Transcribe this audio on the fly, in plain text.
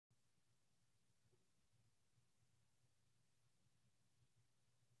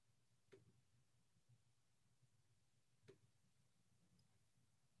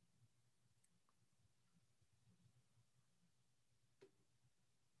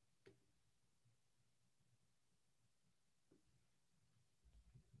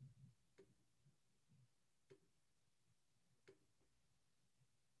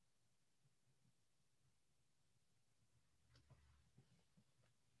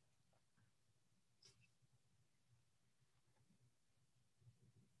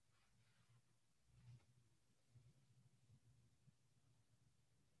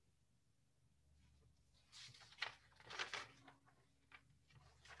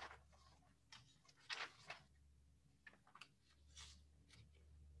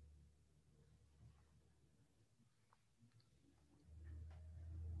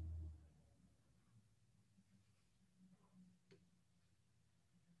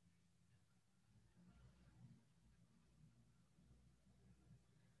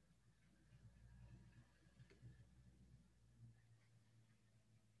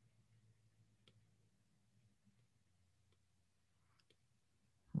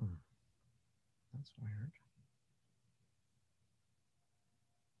That's weird.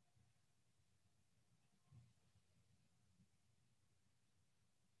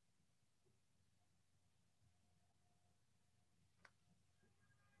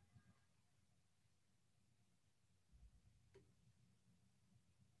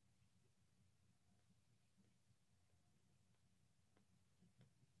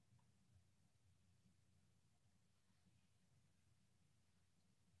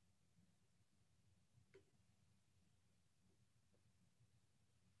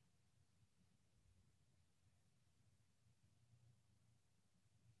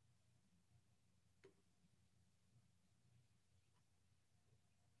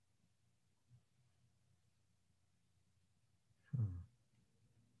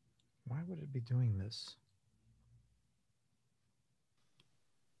 Why would it be doing this?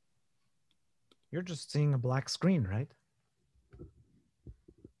 You're just seeing a black screen, right?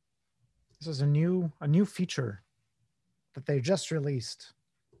 This is a new feature that they just released.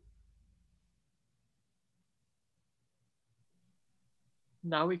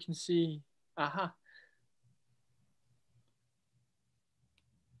 Now we can see, aha.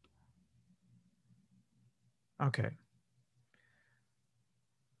 Okay.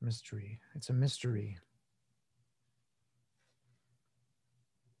 Mystery. It's a mystery.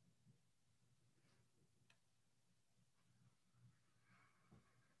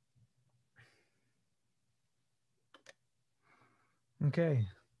 Okay.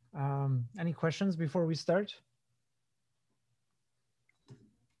 Any questions before we start?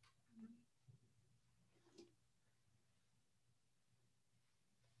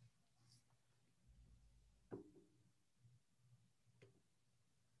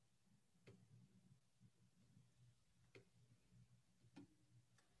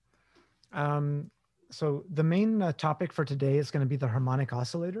 So the main topic for today is going to be the harmonic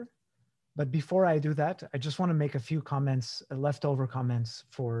oscillator. But before I do that, I just want to make a few comments, leftover comments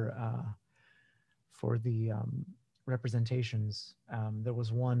for the representations. There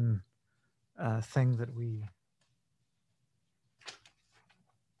was one thing that we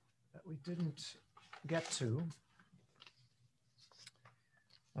didn't get to.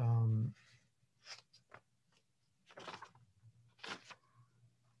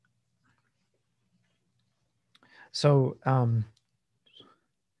 So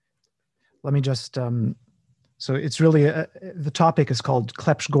let me just, so it's really, the topic is called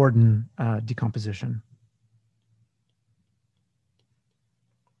Clebsch-Gordan decomposition.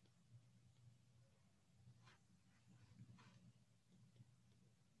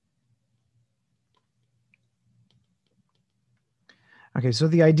 Okay, so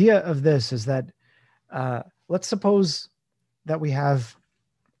the idea of this is that, let's suppose that we have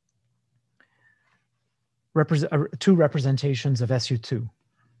two representations of SU2.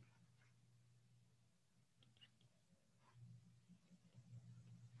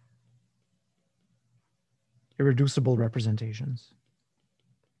 Irreducible representations.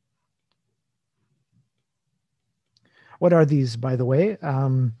 What are these, by the way?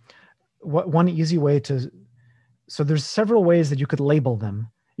 One easy way to, so there's several ways that you could label them.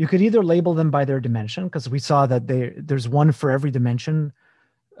 You could either label them by their dimension, because we saw that there's one for every dimension,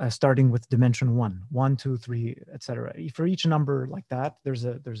 starting with dimension 1, 2, 3, etc. For each number like that, there's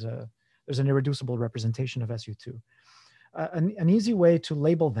an irreducible representation of SU2. An easy way to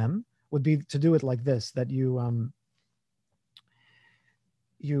label them would be to do it like this: that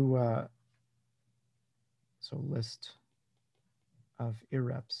so list of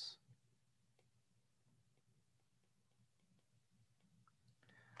irreps.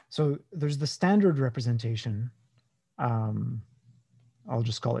 So there's the standard representation. I'll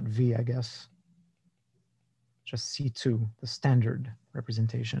just call it V, I guess. Just C2, the standard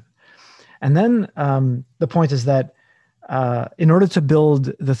representation. And then the point is that in order to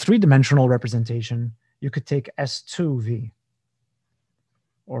build the three-dimensional representation, you could take S2V,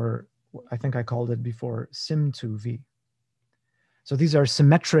 or I think I called it before Sim2V. So these are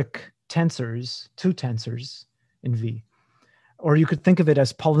symmetric tensors, two tensors in V. Or you could think of it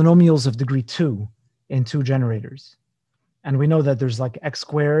as polynomials of degree 2 in two generators. And we know that there's like x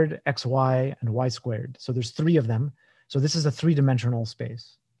squared, xy, and y squared. So there's three of them. So this is a three-dimensional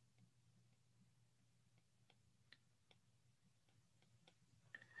space.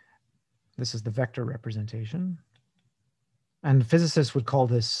 This is the vector representation. And physicists would call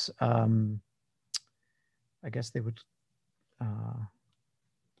this, I guess they would,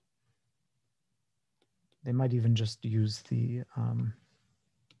 they might even just use the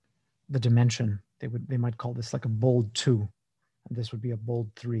dimension. They might call this like a bold 2, and this would be a bold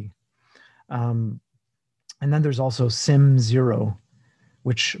 3. And then there's also Sim0,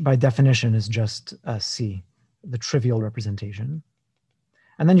 which by definition is just C, the trivial representation.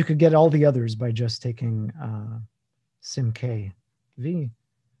 And then you could get all the others by just taking sim k v,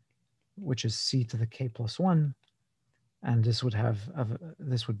 which is C to the k plus 1. And this would have,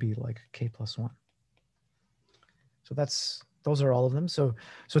 this would be like k plus 1. So those are all of them. So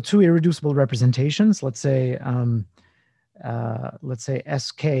two irreducible representations, let's say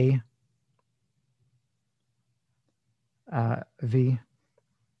sk v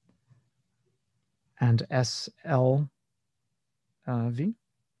and sl v.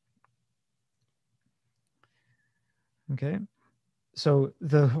 Okay, so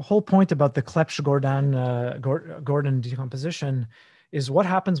the whole point about the Clebsch-Gordan decomposition is what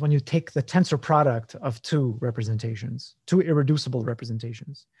happens when you take the tensor product of two representations, two irreducible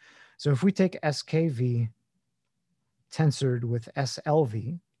representations. So if we take skv tensored with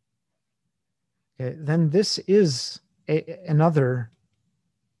slv, okay, then this is another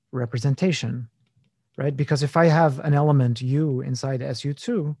representation, right? Because if I have an element u inside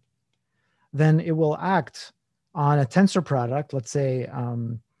SU2, then it will act on a tensor product, let's say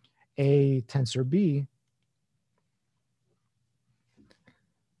A tensor B,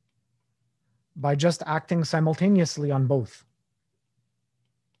 by just acting simultaneously on both.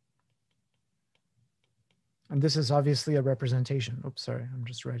 And this is obviously a representation. Oops, sorry, I'm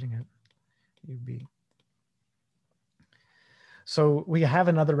just writing it. UB. So we have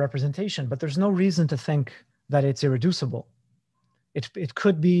another representation, but there's no reason to think that it's irreducible. It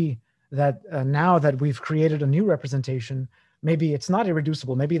could be that now that we've created a new representation, maybe it's not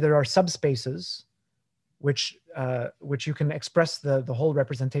irreducible. Maybe there are subspaces which you can express the whole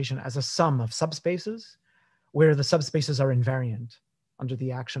representation as a sum of subspaces, where the subspaces are invariant under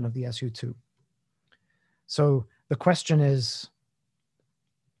the action of the SU2. So the question is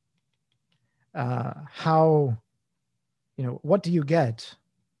how, what do you get?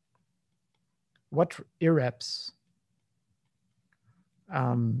 What irreps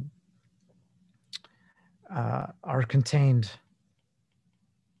are contained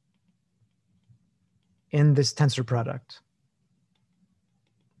in this tensor product?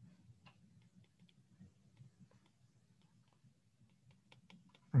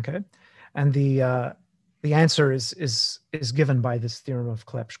 Okay, and the answer is given by this theorem of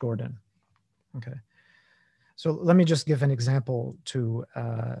Clebsch-Gordan. Okay, so let me just give an example to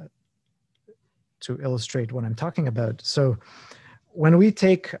illustrate what I'm talking about. So when we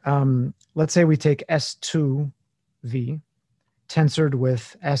take, let's say we take S2V tensored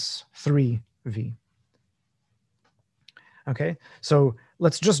with S3V. Okay, so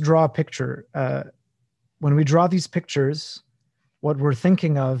let's just draw a picture. When we draw these pictures, what we're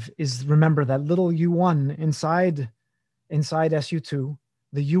thinking of is, remember that little U1 inside SU2,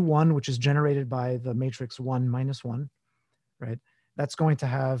 the U1, which is generated by the matrix 1 minus 1, right? That's going to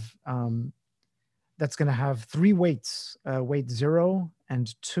have three weights, weight 0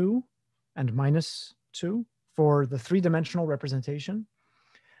 and 2 and minus 2 for the three-dimensional representation.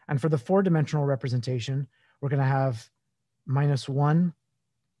 And for the four-dimensional representation, we're going to have minus 1,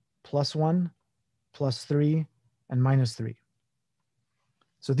 plus 3, and minus 3.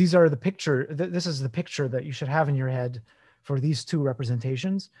 So these are the picture, this is the picture that you should have in your head for these two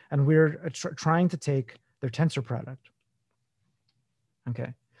representations. And we're trying to take their tensor product.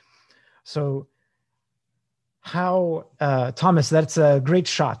 Okay, so how, Thomas, that's a great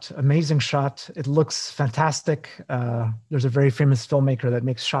shot, amazing shot. It looks fantastic. There's a very famous filmmaker that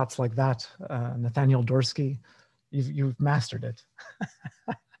makes shots like that, Nathaniel Dorsky. You've mastered it.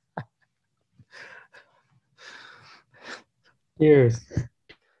 Cheers.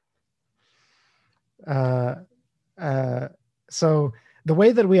 So the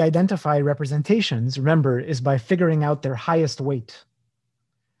way that we identify representations, remember, is by figuring out their highest weight,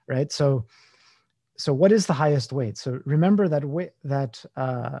 right? So what is the highest weight? So remember that that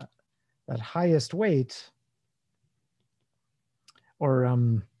highest weight,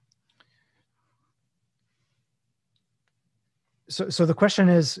 or so the question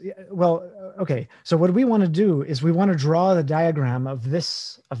is, well, okay. So what we want to do is we want to draw the diagram of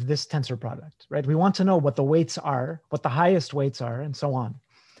this tensor product, right? We want to know what the weights are, what the highest weights are, and so on.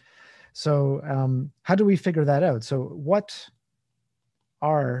 So how do we figure that out? So what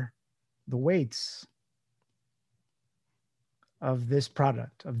are the weights of this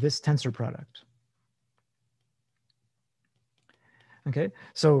product, of this tensor product? Okay,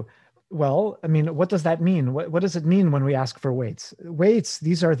 so, well, I mean, what does that mean? What does it mean when we ask for weights? Weights,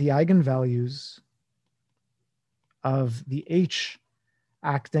 these are the eigenvalues of the H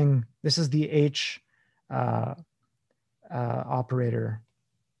acting, this is the H operator,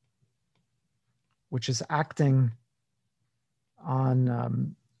 which is acting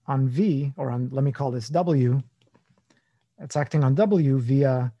on V, or on, let me call this W. It's acting on W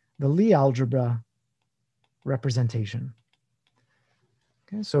via the Lie algebra representation.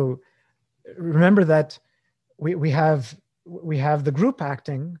 Okay, so remember that we have the group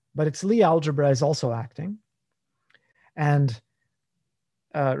acting, but its Lie algebra is also acting. And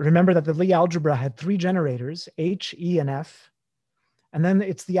remember that the Lie algebra had three generators, H, E, and F. And then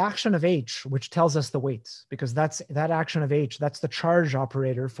it's the action of H which tells us the weights, because that's that action of H, that's the charge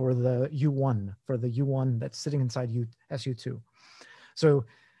operator for the U1, for the U1 that's sitting inside SU2. So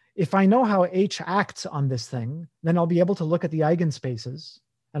if I know how H acts on this thing, then I'll be able to look at the eigenspaces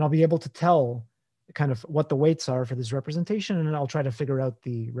and I'll be able to tell kind of what the weights are for this representation, and I'll try to figure out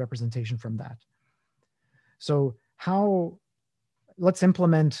the representation from that. So let's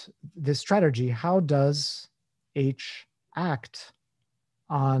implement this strategy. How does H act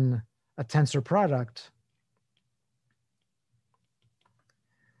on a tensor product,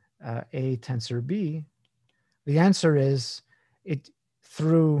 A tensor B? The answer is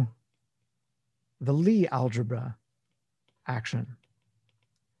through the Lie algebra action.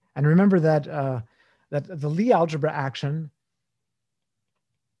 And remember that that the Lie algebra action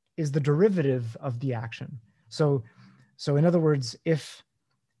is the derivative of the action. So in other words, if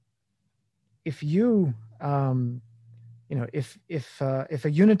you if a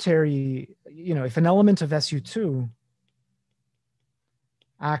unitary, if an element of SU2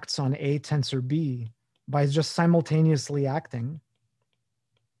 acts on A tensor B by just simultaneously acting,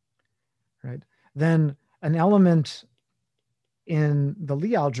 right, then an element in the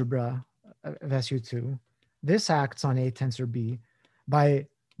Lie algebra of SU2, this acts on A tensor B by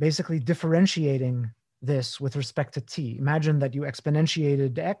basically differentiating this with respect to t. Imagine that you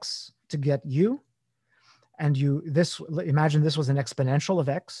exponentiated x to get u, and imagine this was an exponential of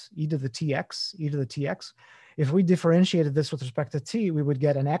x, e to the tx. If we differentiated this with respect to t, we would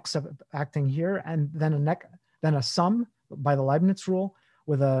get an x acting here, and then a sum by the Leibniz rule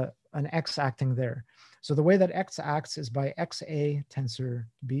with an x acting there. So the way that x acts is by xa tensor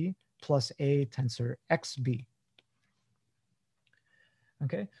b plus a tensor xb.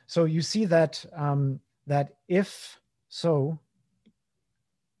 Okay, so you see that that if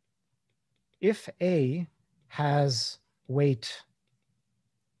A has weight,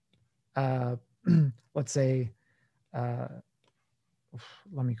 let's say,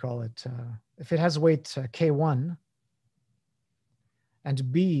 let me call it, if it has weight K1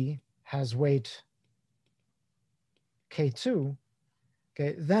 and B has weight K2,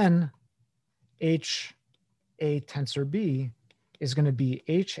 okay, then HA tensor B is going to be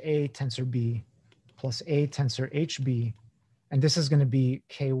HA tensor B plus A tensor HB, and this is going to be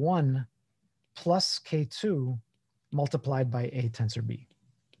K1 plus K2 multiplied by A tensor B.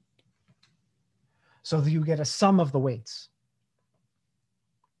 So that you get a sum of the weights.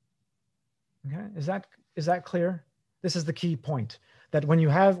 Okay, is that clear? This is the key point, that when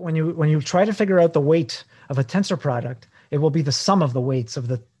you try to figure out the weight of a tensor product, it will be the sum of the weights of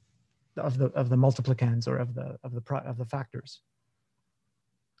the multiplicands, or of the factors.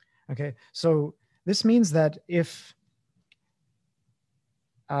 Okay, so this means that if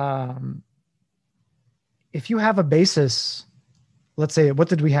you have a basis, let's say, what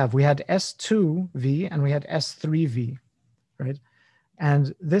did we have? We had S2V and we had S3V, right?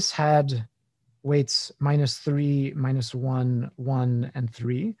 And this had weights -3, -1, 1, and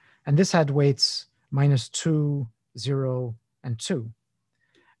 3. And this had weights -2, 0, and 2.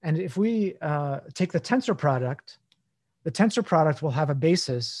 And if we take the tensor product will have a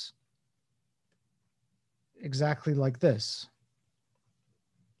basis exactly like this.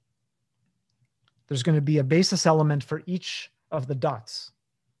 There's going to be a basis element for each of the dots,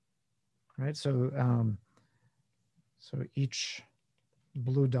 right? So, so each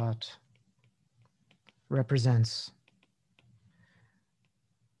blue dot represents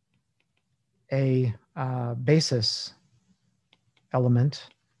a basis element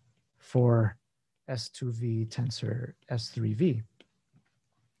for S2V tensor S3V.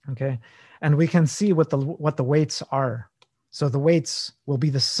 Okay, and we can see what the weights are. So the weights will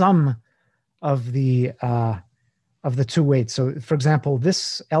be the sum of the two weights. So for example,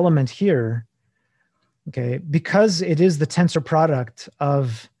 this element here, okay, because it is the tensor product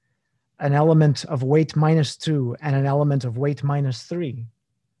of an element of weight -2 and an element of weight -3,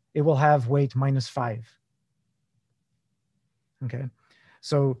 it will have weight -5. Okay,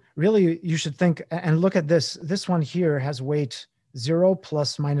 so really you should think, and look at this. This one here has weight 0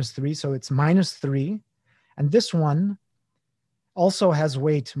 plus -3, so it's -3. And this one also has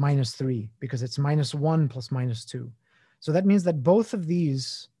weight -3 because it's -1 plus -2. So that means that both of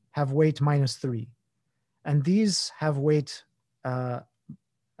these have weight -3. And these have weight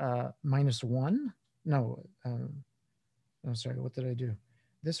minus 1. No, I'm sorry, what did I do?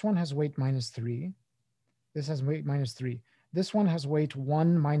 This one has weight minus 3. This has weight minus 3. This one has weight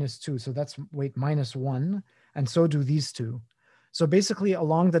 1 minus 2. So that's weight minus 1. And so do these two. So basically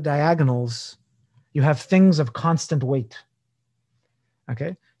along the diagonals, you have things of constant weight.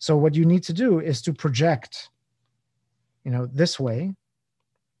 Okay. So what you need to do is to project, this way.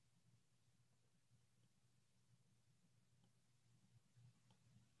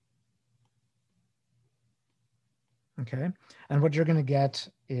 Okay. And what you're going to get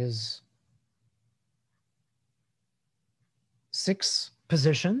is 6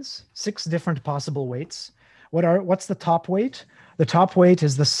 positions, 6 different possible weights. What's the top weight? The top weight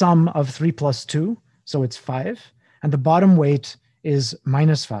is the sum of 3 plus 2, so it's 5. And the bottom weight is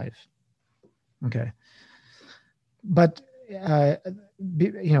minus 5. Okay. But,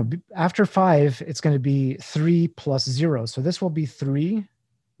 after 5, it's going to be 3 plus 0. So this will be 3.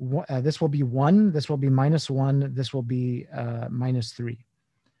 This will be 1. This will be minus 1. This will be minus 3.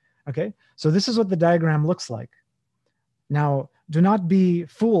 Okay. So this is what the diagram looks like. Now, do not be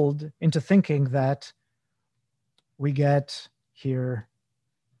fooled into thinking that we get here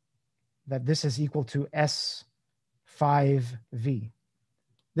that this is equal to S5V.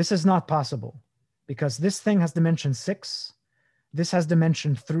 This is not possible because this thing has dimension 6, this has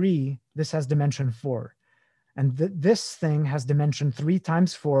dimension 3, this has dimension 4. And this thing has dimension 3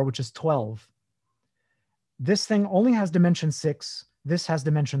 times 4, which is 12. This thing only has dimension 6, this has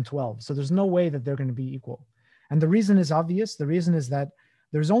dimension 12. So there's no way that they're going to be equal. And the reason is obvious. The reason is that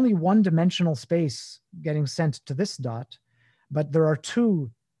there's only one dimensional space getting sent to this dot, but there are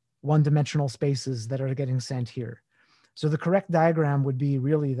 2 one-dimensional spaces that are getting sent here. So the correct diagram would be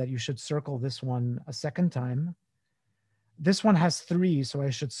really that you should circle this one a second time. This one has 3, so I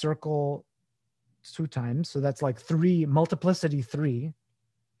should circle 2 times. So that's like 3, multiplicity 3.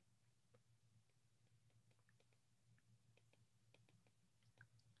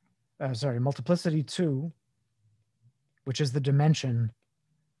 Multiplicity 2, which is the dimension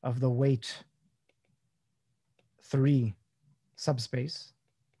of the weight 3 subspace.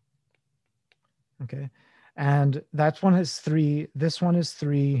 Okay. And that one is 3, this one is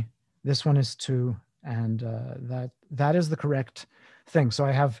 3, this one is 2, and that is the correct thing. So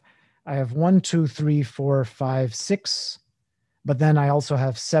I have 1, 2, 3, 4, 5, 6, but then I also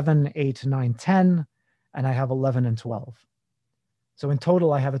have 7, 8, 9, 10, and I have 11 and 12. So in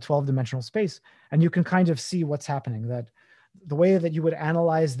total, I have a 12-dimensional space, and you can kind of see what's happening. That the way that you would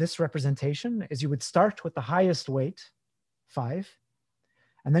analyze this representation is you would start with the highest weight, 5,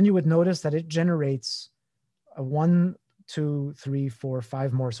 and then you would notice that it generates a 1, 2, 3, 4,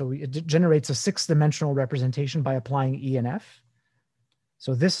 5 more. So it generates a 6-dimensional representation by applying E and F.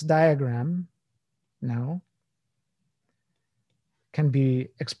 So this diagram now can be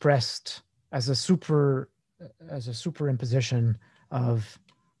expressed as a superimposition of,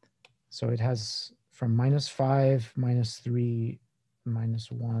 so it has from minus 5, minus 3,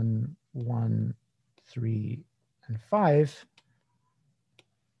 minus 1, 1, 3, and 5.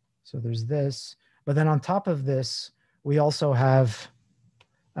 So there's this. But then on top of this, we also have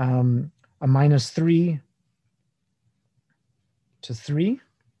a minus 3 to 3.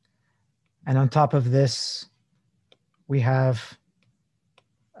 And on top of this, we have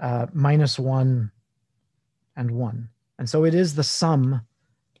minus 1 and 1. And so it is the sum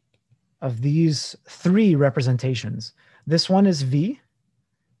of these 3 representations. This one is V.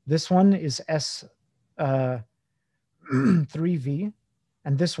 This one is S 3V.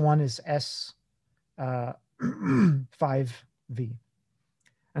 And this one is S 5V.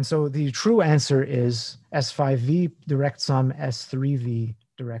 And so the true answer is S5V direct sum S3V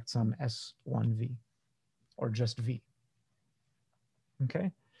direct sum S1V, or just V.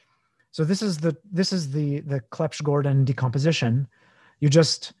 Okay. So this is the Clebsch-Gordan decomposition. You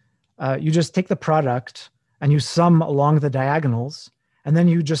just take the product and you sum along the diagonals, and then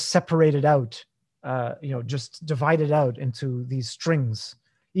you just separate it out. Just divide it out into these strings.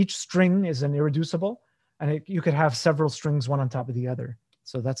 Each string is an irreducible, and you could have several strings one on top of the other.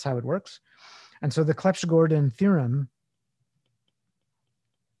 So that's how it works. And so the Clebsch-Gordan theorem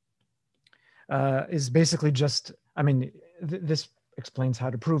is basically just, this explains how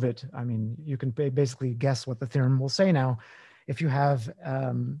to prove it. You can basically guess what the theorem will say now. If you have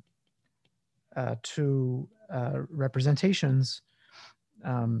 2 representations,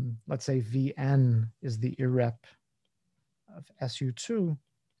 let's say Vn is the irrep of SU2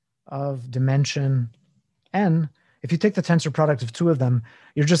 of dimension n. If you take the tensor product of 2 of them,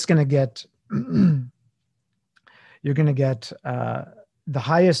 you're just going to get, the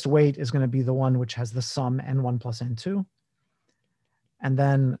highest weight is going to be the one which has the sum n1 plus n2. And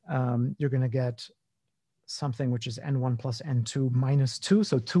then you're going to get something which is n1 plus n2 minus 2,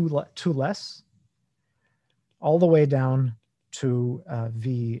 so 2 less, all the way down to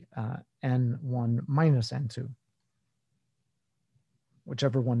v n1 minus n2,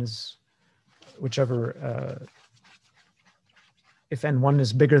 whichever one is, if n1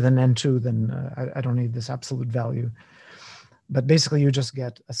 is bigger than n2, then I don't need this absolute value. But basically, you just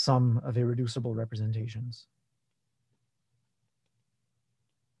get a sum of irreducible representations.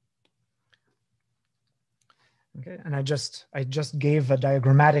 Okay, and I just gave a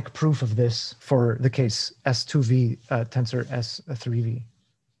diagrammatic proof of this for the case S2V tensor S3V.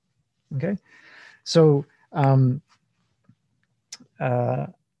 Okay, so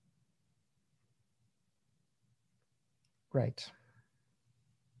right.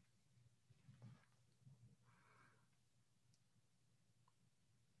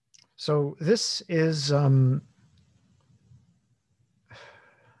 So this is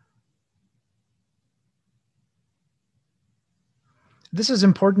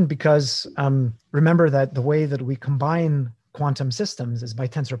important because remember that the way that we combine quantum systems is by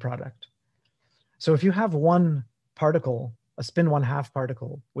tensor product. So if you have one particle, a spin 1/2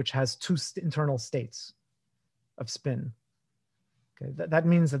 particle, which has two internal states of spin, okay, that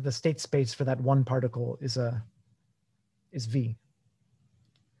means that the state space for that one particle is V.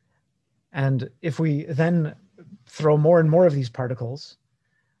 And if we then throw more and more of these particles,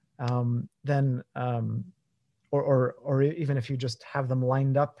 then or even if you just have them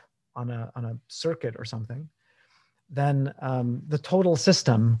lined up on a circuit or something, then the total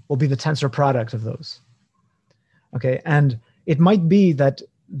system will be the tensor product of those. Okay, and it might be that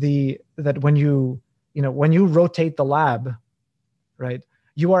when you rotate the lab, right,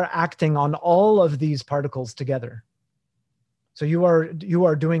 you are acting on all of these particles together. So you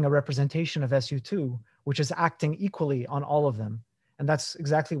are doing a representation of SU2, which is acting equally on all of them, and that's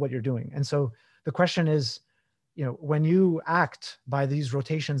exactly what you're doing. And so the question is, when you act by these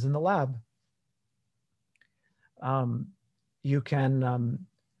rotations in the lab, you can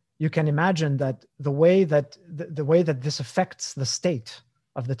imagine that the way that this affects the state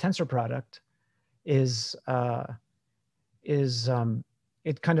of the tensor product is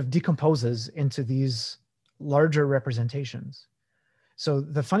it kind of decomposes into these larger representations. So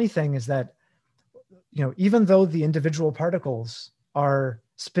the funny thing is that, even though the individual particles are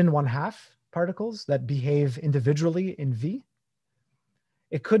spin 1/2 particles that behave individually in V,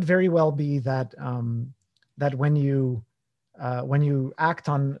 it could very well be that that when you act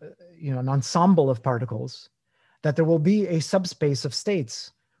on an ensemble of particles, that there will be a subspace of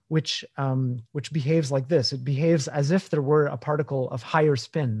states which behaves like this. It behaves as if there were a particle of higher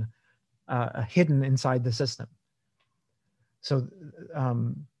spin hidden inside the system. So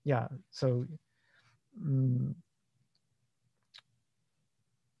yeah, so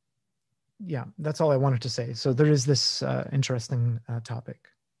yeah, that's all I wanted to say. So there is this interesting topic.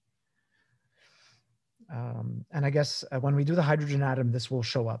 And I guess when we do the hydrogen atom, this will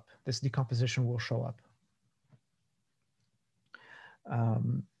show up. This decomposition will show up.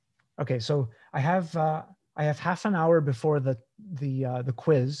 Okay, so I have half an hour before the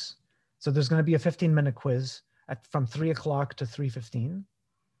quiz. So there's going to be a 15-minute quiz from 3 o'clock to 3:15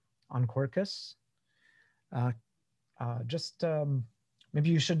 on Quarkus. Maybe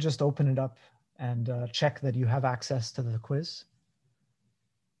you should just open it up and check that you have access to the quiz.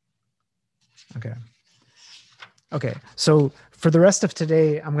 Okay. Okay, so for the rest of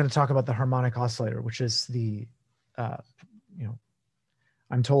today, I'm going to talk about the harmonic oscillator, which is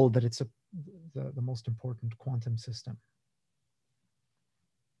I'm told that it's the most important quantum system.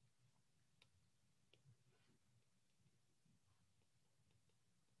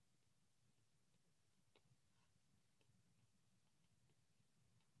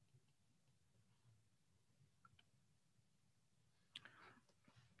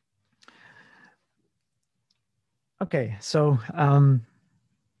 Okay, so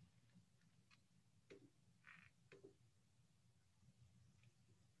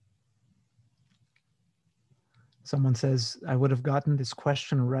someone says, I would have gotten this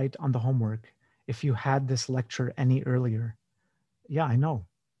question right on the homework if you had this lecture any earlier. Yeah, I know.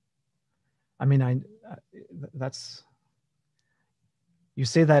 I mean, that's, you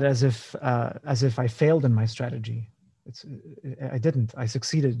say that as if I failed in my strategy. I didn't. I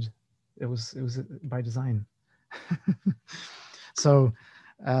succeeded. It was by design. So,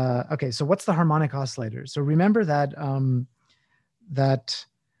 okay. So, what's the harmonic oscillator? So, remember that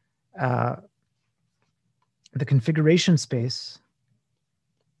the configuration space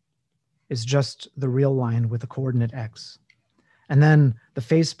is just the real line with the coordinate x, and then the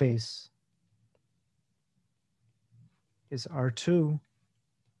phase space is R2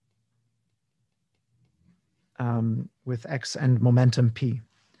 with x and momentum p.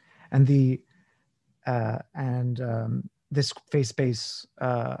 And this phase space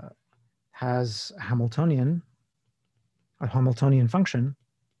has a Hamiltonian function,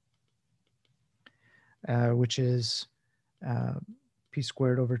 which is p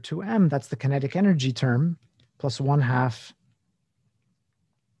squared over 2m. That's the kinetic energy term, plus 1/2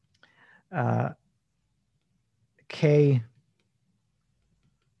 k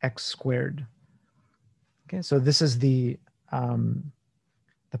x squared. Okay, so this is the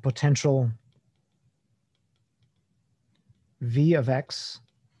potential v of x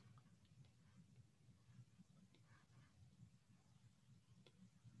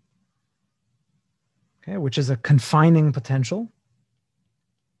okay, which is a confining potential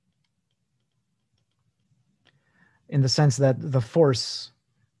in the sense that the force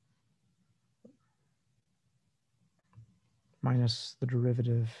minus the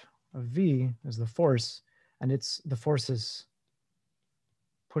derivative of v is the force, and the force is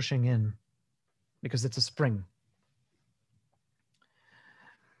pushing in because it's a spring.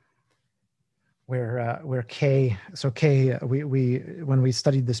 Where k, so k, we when we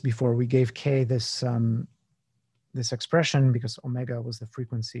studied this before, we gave k this this expression because omega was the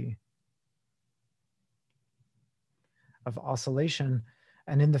frequency of oscillation.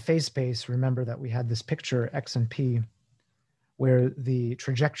 And in the phase space, remember that we had this picture x and p where the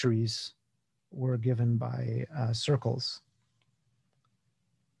trajectories were given by circles.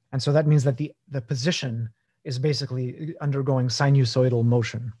 And so that means that the position is basically undergoing sinusoidal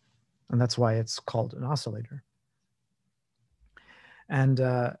motion. And that's why it's called an oscillator. And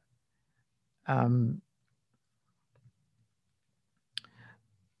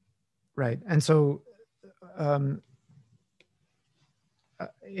right. And so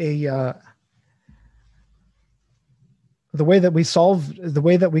the way that we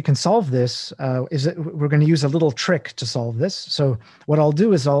can solve this is that we're going to use a little trick to solve this. So what I'll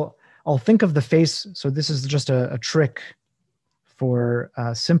do is I'll think of the phase. So this is just a trick for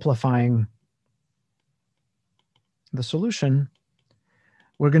simplifying the solution.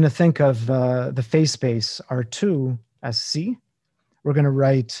 We're going to think of the phase space R2 as C. We're going to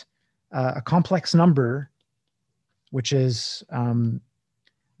write a complex number, which is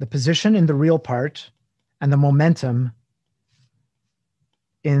the position in the real part and the momentum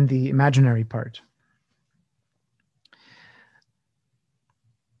in the imaginary part.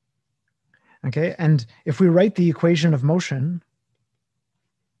 Okay, and if we write the equation of motion,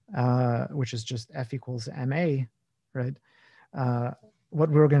 which is just F equals ma, right? What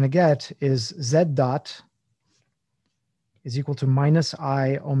we're going to get is z dot is equal to minus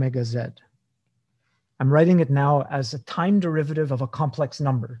I omega z. I'm writing it now as a time derivative of a complex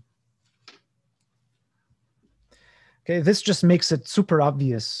number. Okay, this just makes it super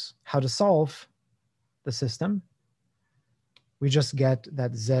obvious how to solve the system. We just get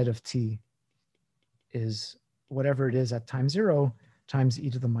that z of t is whatever it is at time 0 times e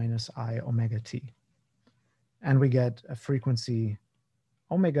to the minus I omega t. And we get a frequency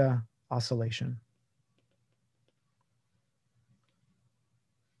omega oscillation.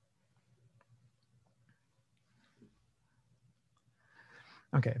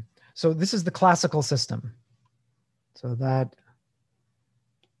 Okay, so this is the classical system. So that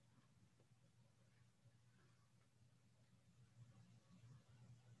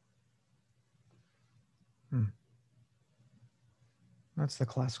that's the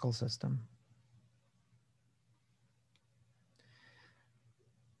classical system.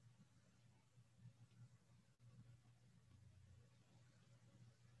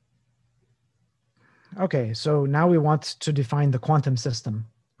 Okay, so now we want to define the quantum system.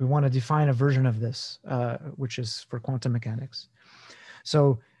 We want to define a version of this, which is for quantum mechanics.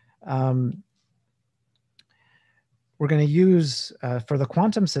 So we're going to use, for the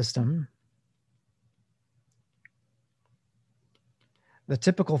quantum system, the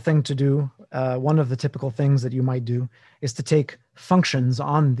typical thing to do, one of the typical things that you might do is to take functions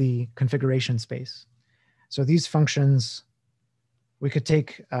on the configuration space. So these functions, we could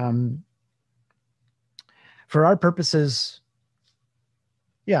take, for our purposes,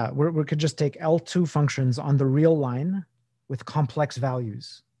 yeah, we could just take L2 functions on the real line with complex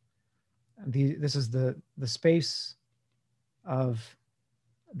values. This is the space of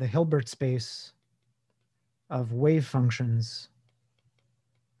the Hilbert space of wave functions.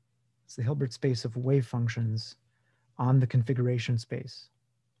 It's the Hilbert space of wave functions on the configuration space.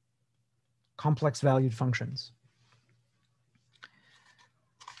 Complex valued functions.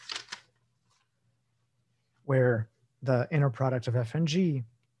 Where the inner product of f and g,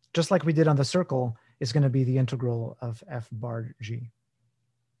 just like we did on the circle, is going to be the integral of f bar g.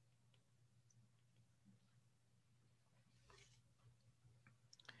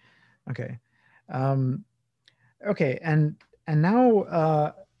 Okay. Okay, and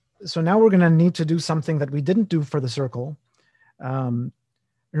now, so now we're going to need to do something that we didn't do for the circle.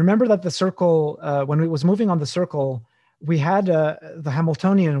 Remember that the circle, when it was moving on the circle, we had the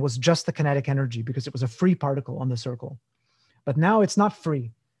Hamiltonian was just the kinetic energy because it was a free particle on the circle. But now it's not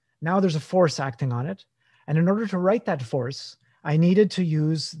free. Now there's a force acting on it. And in order to write that force, I needed to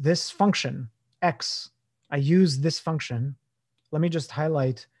use this function, x. I used this function. Let me just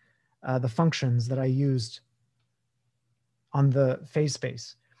highlight the functions that I used on the phase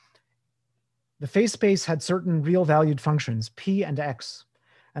space. The phase space had certain real valued functions, p and x.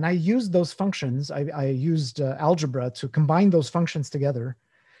 And I used those functions. I used algebra to combine those functions together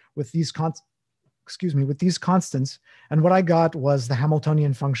with these with these constants. And what I got was the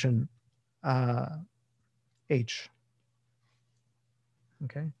Hamiltonian function h.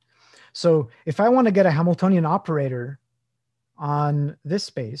 Okay. So if I want to get a Hamiltonian operator on this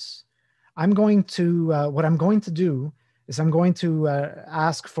space, I'm going to, what I'm going to do is I'm going to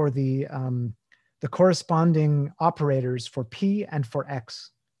ask for the corresponding operators for p and for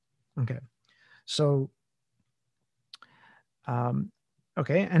x. Okay, so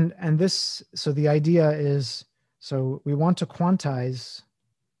okay, and this, so the idea is, so we want to quantize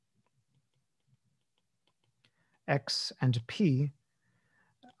x and p,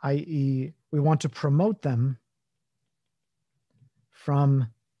 i.e. we want to promote them from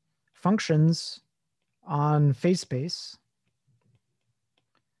functions on phase space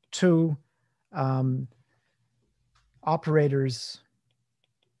to operators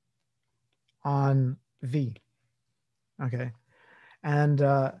on V. Okay, and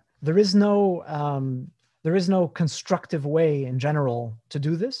there is no constructive way in general to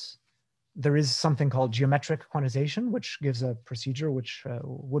do this. There is something called geometric quantization, which gives a procedure which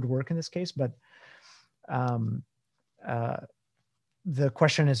would work in this case, but the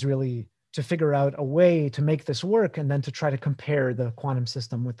question is really to figure out a way to make this work and then to try to compare the quantum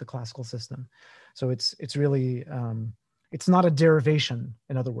system with the classical system. So it's really, it's not a derivation,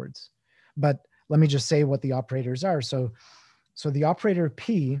 in other words. But let me just say what the operators are. So the operator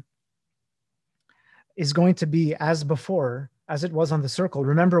P is going to be as before, as it was on the circle.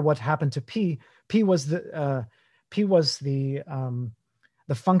 Remember what happened to P. P was the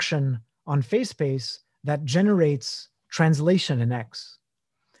function on phase space that generates translation in X.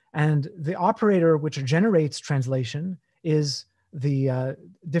 And the operator which generates translation is the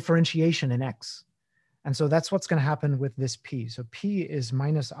differentiation in X. And so that's what's going to happen with this P. So P is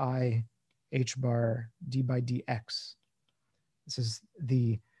minus I h bar d by dx. This is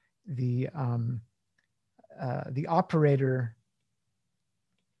the operator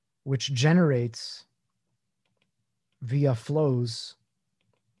which generates via flows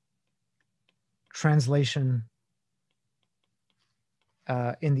translation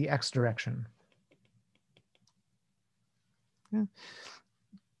in the X direction. Yeah.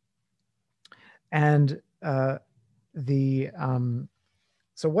 And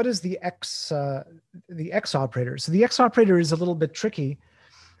so what is the X operator? So the X operator is a little bit tricky.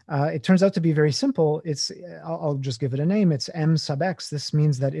 It turns out to be very simple. It's, I'll just give it a name. It's M sub X. This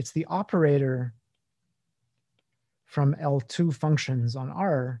means that it's the operator from L2 functions on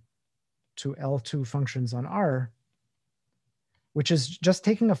R to L2 functions on R, which is just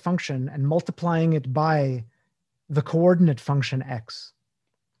taking a function and multiplying it by the coordinate function X.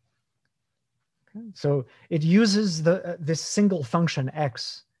 Okay. So it uses this single function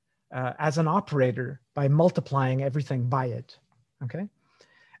X as an operator by multiplying everything by it. Okay.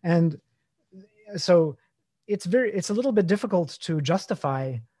 And so it's a little bit difficult to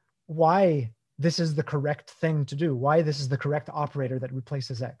justify why this is the correct thing to do, why this is the correct operator that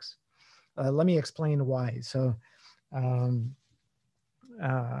replaces X. Let me explain why. So,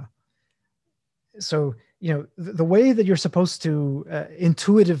 you know, the way that you're supposed to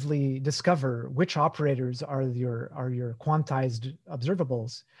intuitively discover which operators are your quantized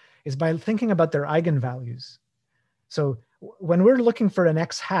observables is by thinking about their eigenvalues. So when we're looking for an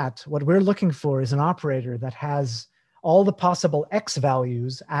X hat, what we're looking for is an operator that has all the possible X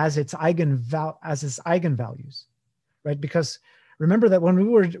values as its eigenvalues, right? Because remember that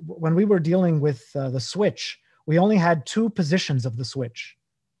when we were dealing with the switch, we only had two positions of the switch.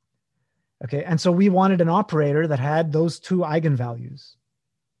 Okay, and so we wanted an operator that had those two eigenvalues,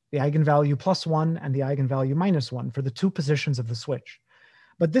 the eigenvalue +1 and the eigenvalue -1 for the two positions of the switch.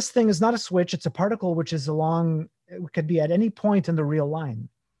 But this thing is not a switch, it's a particle which is along, it could be at any point in the real line.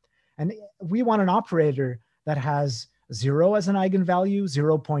 And we want an operator that has 0 as an eigenvalue,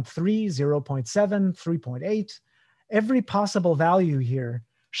 0.3, 0.7, 3.8. Every possible value here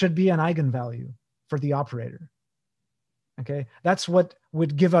should be an eigenvalue for the operator. Okay, that's what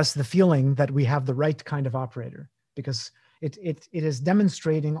would give us the feeling that we have the right kind of operator, because it is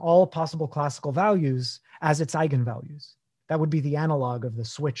demonstrating all possible classical values as its eigenvalues. That would be the analog of the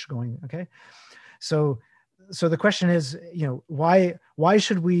switch going, okay? So the question is, you know, why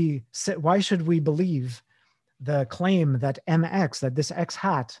should we believe the claim that mx, that this x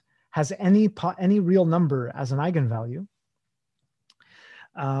hat has any real number as an eigenvalue?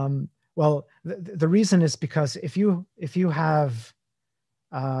 Well, the reason is because if you have,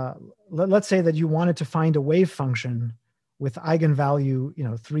 let's say that you wanted to find a wave function with eigenvalue, you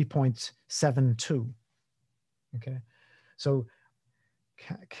know, 3.72. Okay, so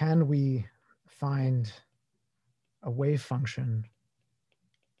can we find a wave function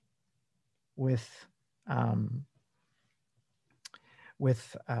with eigenvalue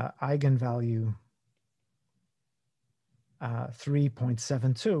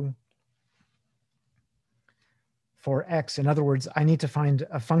 3.72 for x? In other words, I need to find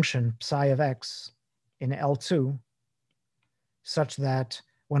a function psi of x in L2 such that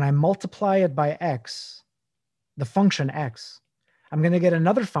when I multiply it by x, the function x, I'm going to get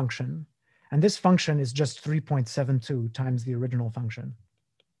another function, and this function is just 3.72 times the original function.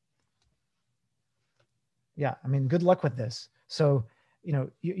 Yeah, I mean, good luck with this. So, you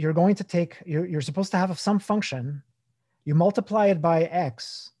know, you're going to take, you're supposed to have some function, you multiply it by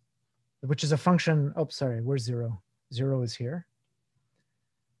x, which is a function, oh, sorry, where's 0? 0 is here.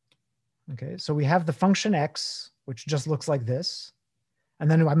 Okay, so we have the function x, which just looks like this.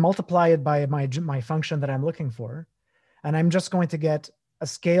 And then I multiply it by my function that I'm looking for. And I'm just going to get a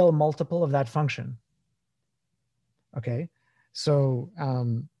scale multiple of that function. Okay, so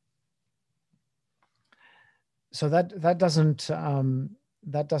so that doesn't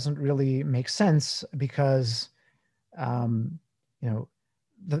really make sense, because you know,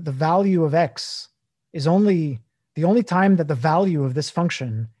 the value of x is the only time that the value of this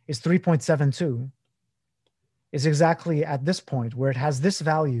function is 3.72 is exactly at this point where it has this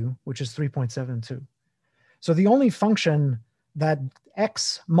value, which is 3.72. So the only function that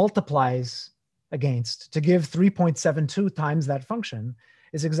x multiplies against to give 3.72 times that function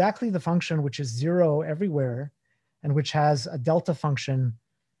is exactly the function which is 0 everywhere and which has a delta function,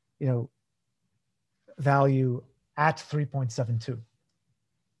 you know, value at 3.72.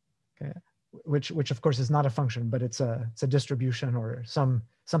 Okay, which of course is not a function, but it's a distribution or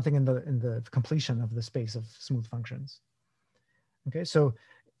something in the completion of the space of smooth functions. Okay, so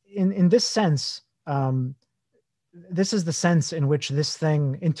in this sense, this is the sense in which this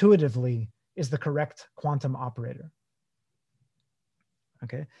thing intuitively is the correct quantum operator.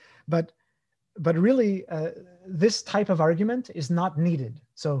 Okay, but really, this type of argument is not needed.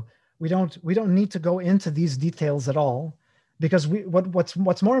 So we don't need to go into these details at all, because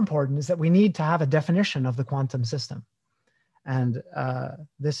what's more important is that we need to have a definition of the quantum system, and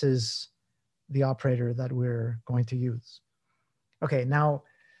this is the operator that we're going to use. Okay, now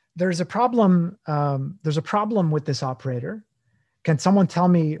there's a problem. There's a problem with this operator. Can someone tell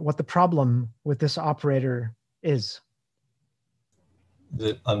me what the problem with this operator is? Is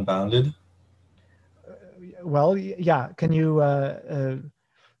it unbounded? Well, yeah. Can you?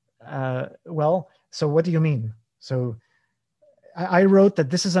 Well, so what do you mean? So I wrote that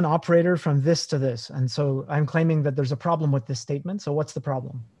this is an operator from this to this, and so I'm claiming that there's a problem with this statement. So what's the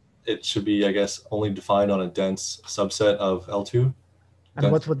problem? It should be, I guess, only defined on a dense subset of L2.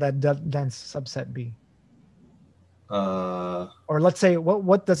 And what would that dense subset be? Or let's say,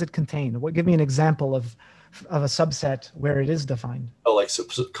 what does it contain? Give me an example of a subset where it is defined. Oh, like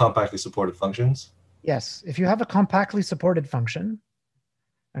compactly supported functions? Yes, if you have a compactly supported function,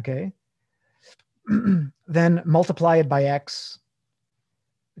 okay, then multiply it by x.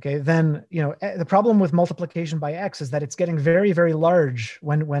 Okay, then, you know, the problem with multiplication by x is that it's getting very, very large.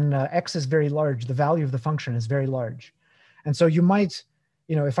 When x is very large, the value of the function is very large. And so you might,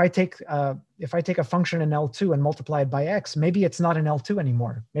 you know, if I take a function in L2 and multiply it by x, maybe it's not in L2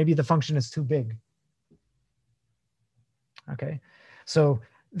 anymore. Maybe the function is too big. Okay, so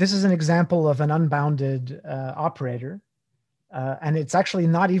this is an example of an unbounded operator, and it's actually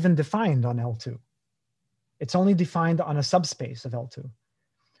not even defined on L2. It's only defined on a subspace of L2.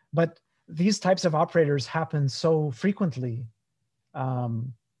 But these types of operators happen so frequently.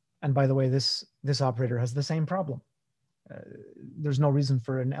 And by the way, this operator has the same problem. There's no reason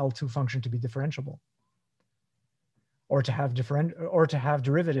for an L2 function to be differentiable, or to have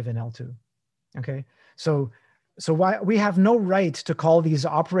derivative in L2. Okay, so why we have no right to call these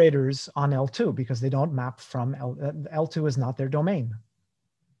operators on L2, because they don't map from L2 is not their domain.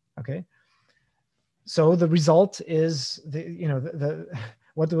 Okay, so the result is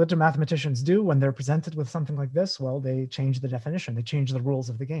what do mathematicians do when they're presented with something like this? Well, they change the definition. They change the rules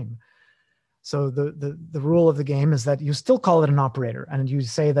of the game. So the rule of the game is that you still call it an operator, and you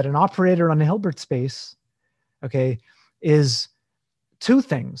say that an operator on a Hilbert space, okay, is two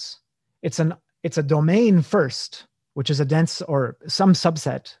things. It's a domain first, which is a dense or some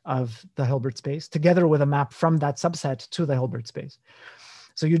subset of the Hilbert space, together with a map from that subset to the Hilbert space.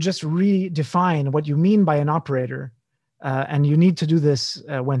 So you just redefine what you mean by an operator, and you need to do this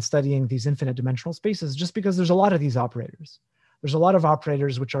when studying these infinite dimensional spaces, just because there's a lot of these operators. There's a lot of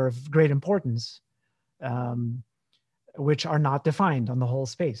operators which are of great importance, which are not defined on the whole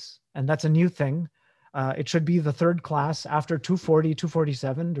space. And that's a new thing. It should be the third class after 240,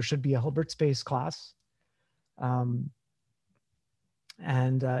 247. There should be a Hilbert space class. In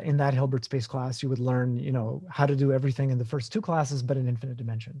that Hilbert space class, you would learn, how to do everything in the first two classes, but in infinite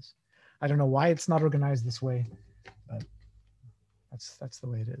dimensions. I don't know why it's not organized this way, but that's the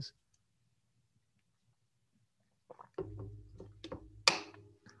way it is.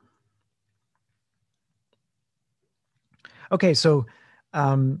 Okay, so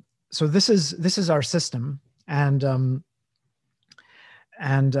this is our system, and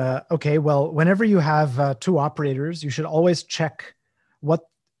okay, well, whenever you have two operators, you should always check what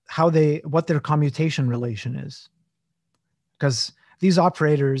their commutation relation is, because these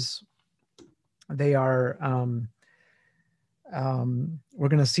operators, they are we're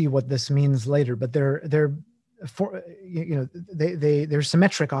going to see what this means later, but they're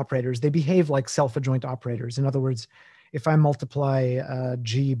symmetric operators. They behave like self-adjoint operators. In other words, if I multiply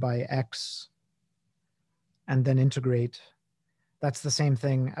G by X and then integrate, that's the same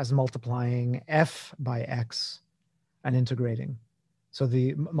thing as multiplying F by X and integrating. So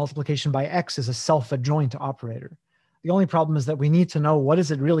the multiplication by X is a self-adjoint operator. The only problem is that we need to know, what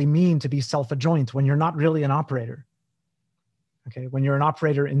does it really mean to be self-adjoint when you're not really an operator? Okay, when you're an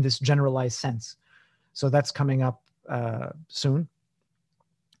operator in this generalized sense. So that's coming up soon.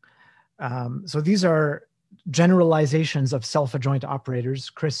 So these are generalizations of self-adjoint operators.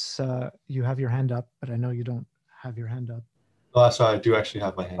 Chris, you have your hand up, but I know you don't have your hand up. Oh, sorry, I do actually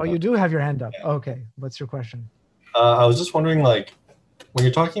have my hand up. Oh, you do have your hand up. Yeah. Okay, what's your question? I was just wondering, like, when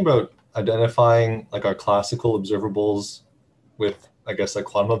you're talking about identifying like our classical observables with, I guess, like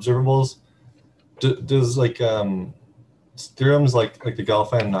quantum observables, does like theorems like the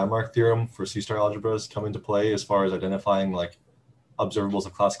Gelfand-Naimark theorem for C-star algebras come into play as far as identifying like observables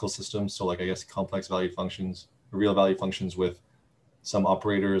of classical systems? So like, I guess, complex value functions, real value functions with some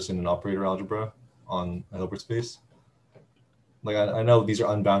operators in an operator algebra on a Hilbert space. Like, I know these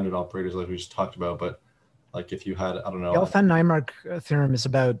are unbounded operators like we just talked about, but like if you had, I don't know. Gelfand-Naimark theorem is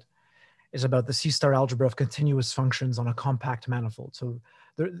about the C-star algebra of continuous functions on a compact manifold. So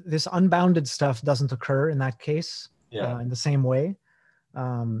this unbounded stuff doesn't occur in that case. In the same way,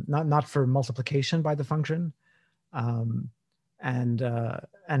 not for multiplication by the function, and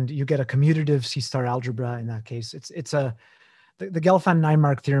you get a commutative C-star algebra in that case. The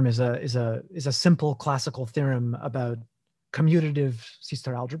Gelfand-Naimark theorem is a simple classical theorem about commutative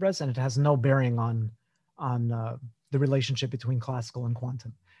C-star algebras, and it has no bearing on the relationship between classical and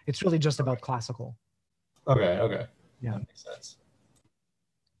quantum. It's really just about classical. Okay. Yeah, that makes sense.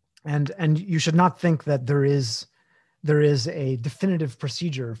 And you should not think that there is a definitive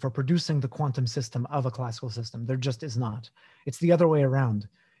procedure for producing the quantum system of a classical system. There just is not. It's the other way around.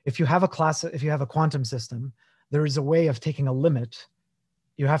 If you have a quantum system, there is a way of taking a limit.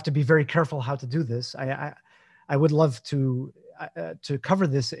 You have to be very careful how to do this. I would love to cover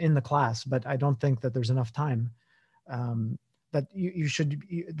this in the class, but I don't think that there's enough time. That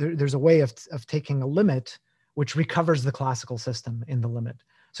there's a way of taking a limit which recovers the classical system in the limit.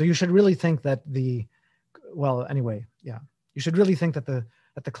 So you should really think that you should really think that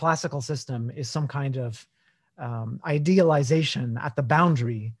the classical system is some kind of idealization at the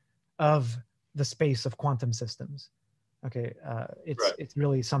boundary of the space of quantum systems. Okay, it's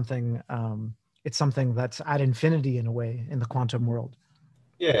really something. It's something that's at infinity in a way in the quantum world.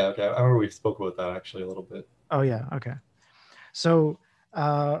 Yeah. Okay. I remember we spoke about that actually a little bit. Oh yeah. Okay. So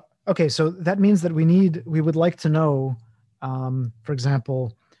so that means that we would like to know, for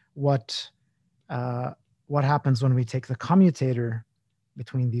example, what happens when we take the commutator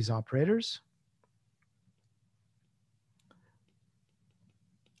between these operators.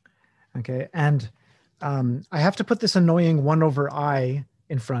 Okay, and I have to put this annoying 1 over I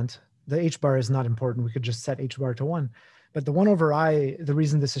in front. The h bar is not important. We could just set h bar to 1. But the 1 over I, the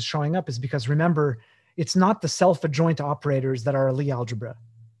reason this is showing up is because, remember, it's not the self-adjoint operators that are a Lie algebra.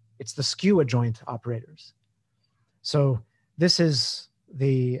 It's the skew-adjoint operators. So this is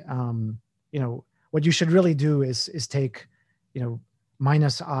the, what you should really do is take,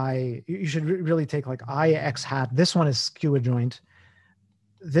 minus I. You should really take like I x hat. This one is skew adjoint.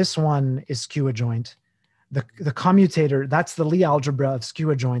 This one is skew adjoint. The commutator, that's the Lie algebra of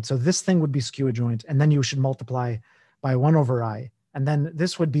skew adjoint. So this thing would be skew adjoint, and then you should multiply by 1 over I. And then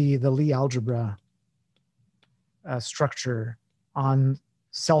this would be the Lie algebra structure on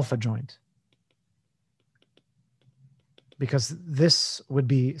self-adjoint, because this would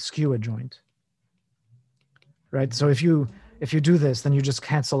be skew adjoint, right? So if you do this, then you just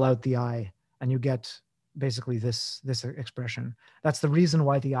cancel out the I, and you get basically this expression. That's the reason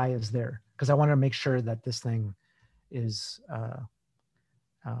why the I is there, because I want to make sure that this thing is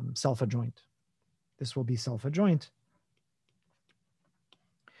self-adjoint. This will be self-adjoint.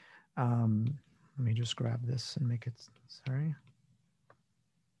 Let me just grab this and make it, sorry.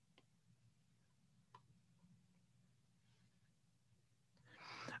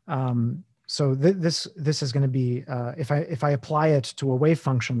 So this is going to be, if I apply it to a wave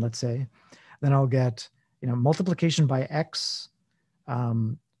function, let's say, then I'll get, multiplication by x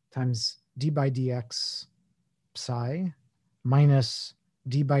times d by dx psi minus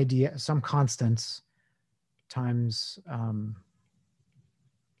d by dx, some constants, times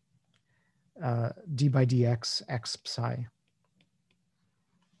d by dx x psi.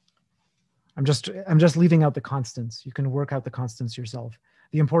 I'm just leaving out the constants. You can work out the constants yourself.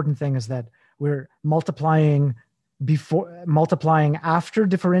 The important thing is that we're multiplying after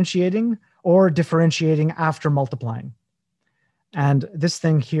differentiating, or differentiating after multiplying. And this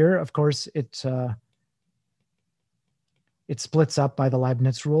thing here, of course, it splits up by the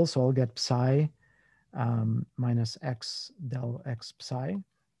Leibniz rule. So I'll get psi minus x del x psi.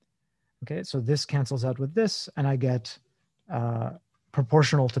 Okay, so this cancels out with this, and I get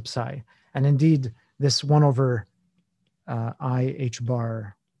proportional to psi. And indeed, this 1 over I h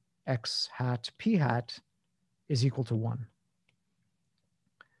bar x hat p hat is equal to 1.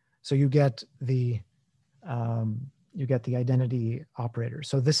 So you get the identity operator.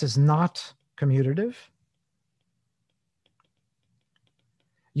 So this is not commutative.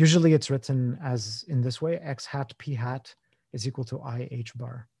 Usually it's written as in this way: x hat p hat is equal to I h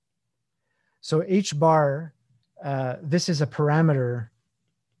bar. So h bar, this is a parameter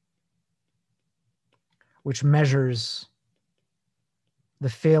which measures the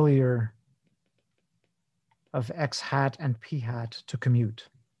failure of x hat and p hat to commute.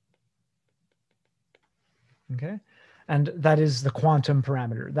 Okay, and that is the quantum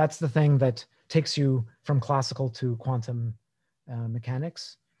parameter. That's the thing that takes you from classical to quantum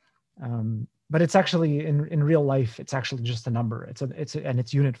mechanics. But it's actually in real life, it's actually just a number.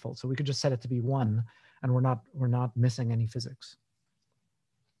 It's unitful. So we could just set it to be 1, and we're not missing any physics.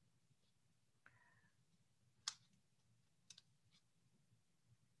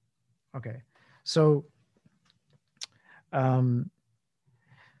 Okay, so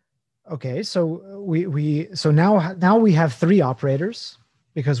okay, so now we have 3 operators,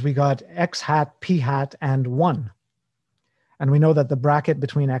 because we got x hat, p hat, and 1. And we know that the bracket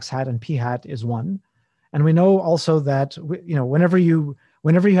between x hat and p hat is 1. And we know also that whenever you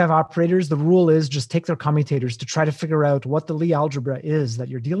have operators, the rule is just take their commutators to try to figure out what the Lie algebra is that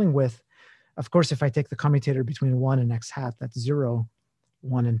you're dealing with. Of course, if I take the commutator between 1 and x hat, that's 0.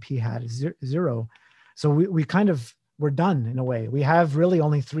 1 and p hat is 0. So we're done in a way. We have really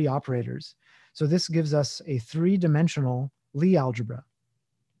only 3 operators. So this gives us a 3-dimensional Lie algebra,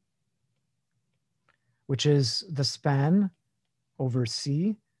 which is the span over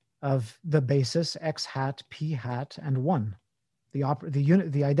C of the basis x hat, p hat, and 1,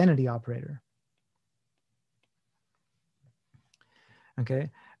 the identity operator.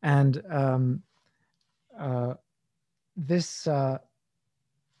 Okay, and this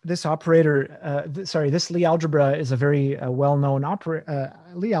operator, this Lie algebra is a very well-known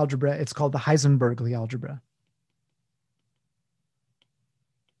Lie algebra. It's called the Heisenberg Lie algebra.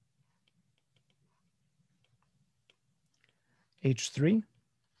 H3.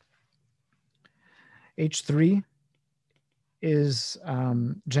 H3 is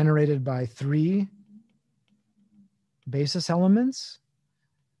generated by 3 basis elements.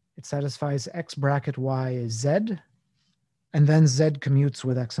 It satisfies x bracket y is z, and then z commutes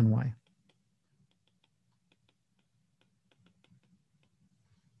with x and y.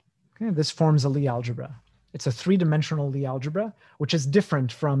 Okay, this forms a Lie algebra. It's a 3-dimensional Lie algebra, which is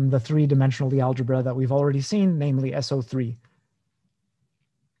different from the 3-dimensional Lie algebra that we've already seen, namely SO3.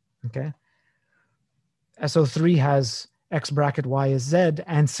 Okay, SO3 has x bracket y is z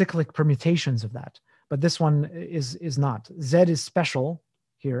and cyclic permutations of that, but this one is not. Z is special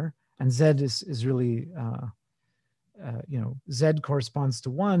here, and z is really z corresponds to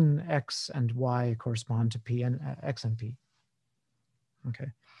 1, x and y correspond to p and x and p.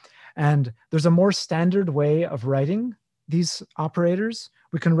 Okay. And there's a more standard way of writing these operators.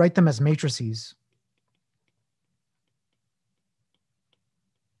 We can write them as matrices.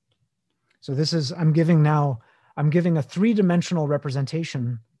 So this is, I'm giving a three-dimensional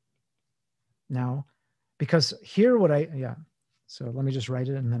representation now, because here so let me just write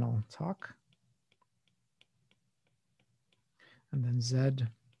it and then I'll talk. And then Z.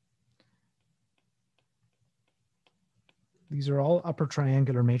 These are all upper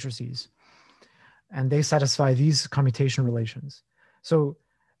triangular matrices, and they satisfy these commutation relations. So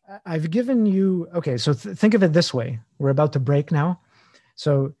I've given you, okay, so think of it this way. We're about to break now.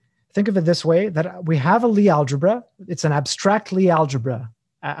 So think of it this way, that we have a Lie algebra. It's an abstract Lie algebra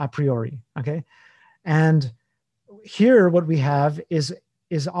a priori, okay? And here what we have is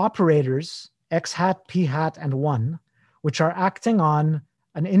operators, x hat, p hat, and 1, which are acting on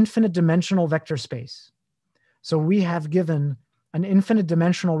an infinite dimensional vector space. So we have given an infinite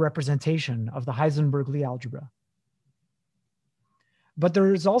dimensional representation of the Heisenberg Lie algebra. But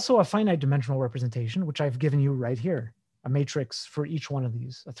there is also a finite dimensional representation, which I've given you right here, a matrix for each one of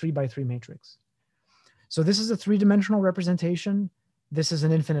these, a 3x3 matrix. So this is a three-dimensional representation. This is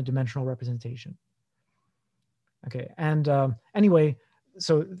an infinite dimensional representation. Okay, and anyway,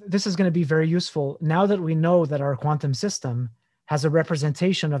 so this is going to be very useful. Now that we know that our quantum system has a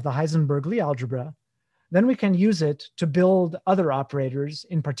representation of the Heisenberg Lie algebra, then we can use it to build other operators.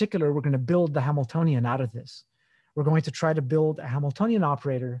 In particular, we're going to build the Hamiltonian out of this. We're going to try to build a Hamiltonian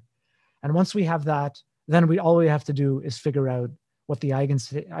operator. And once we have that, then all we have to do is figure out what the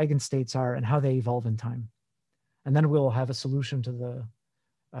eigenstates are and how they evolve in time. And then we'll have a solution to the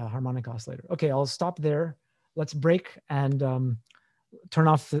harmonic oscillator. Okay, I'll stop there. Let's break and turn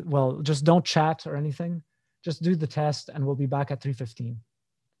off just don't chat or anything. Just do the test and we'll be back at 3:15.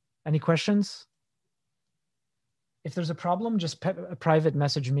 Any questions? If there's a problem, just private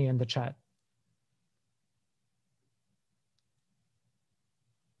message me in the chat.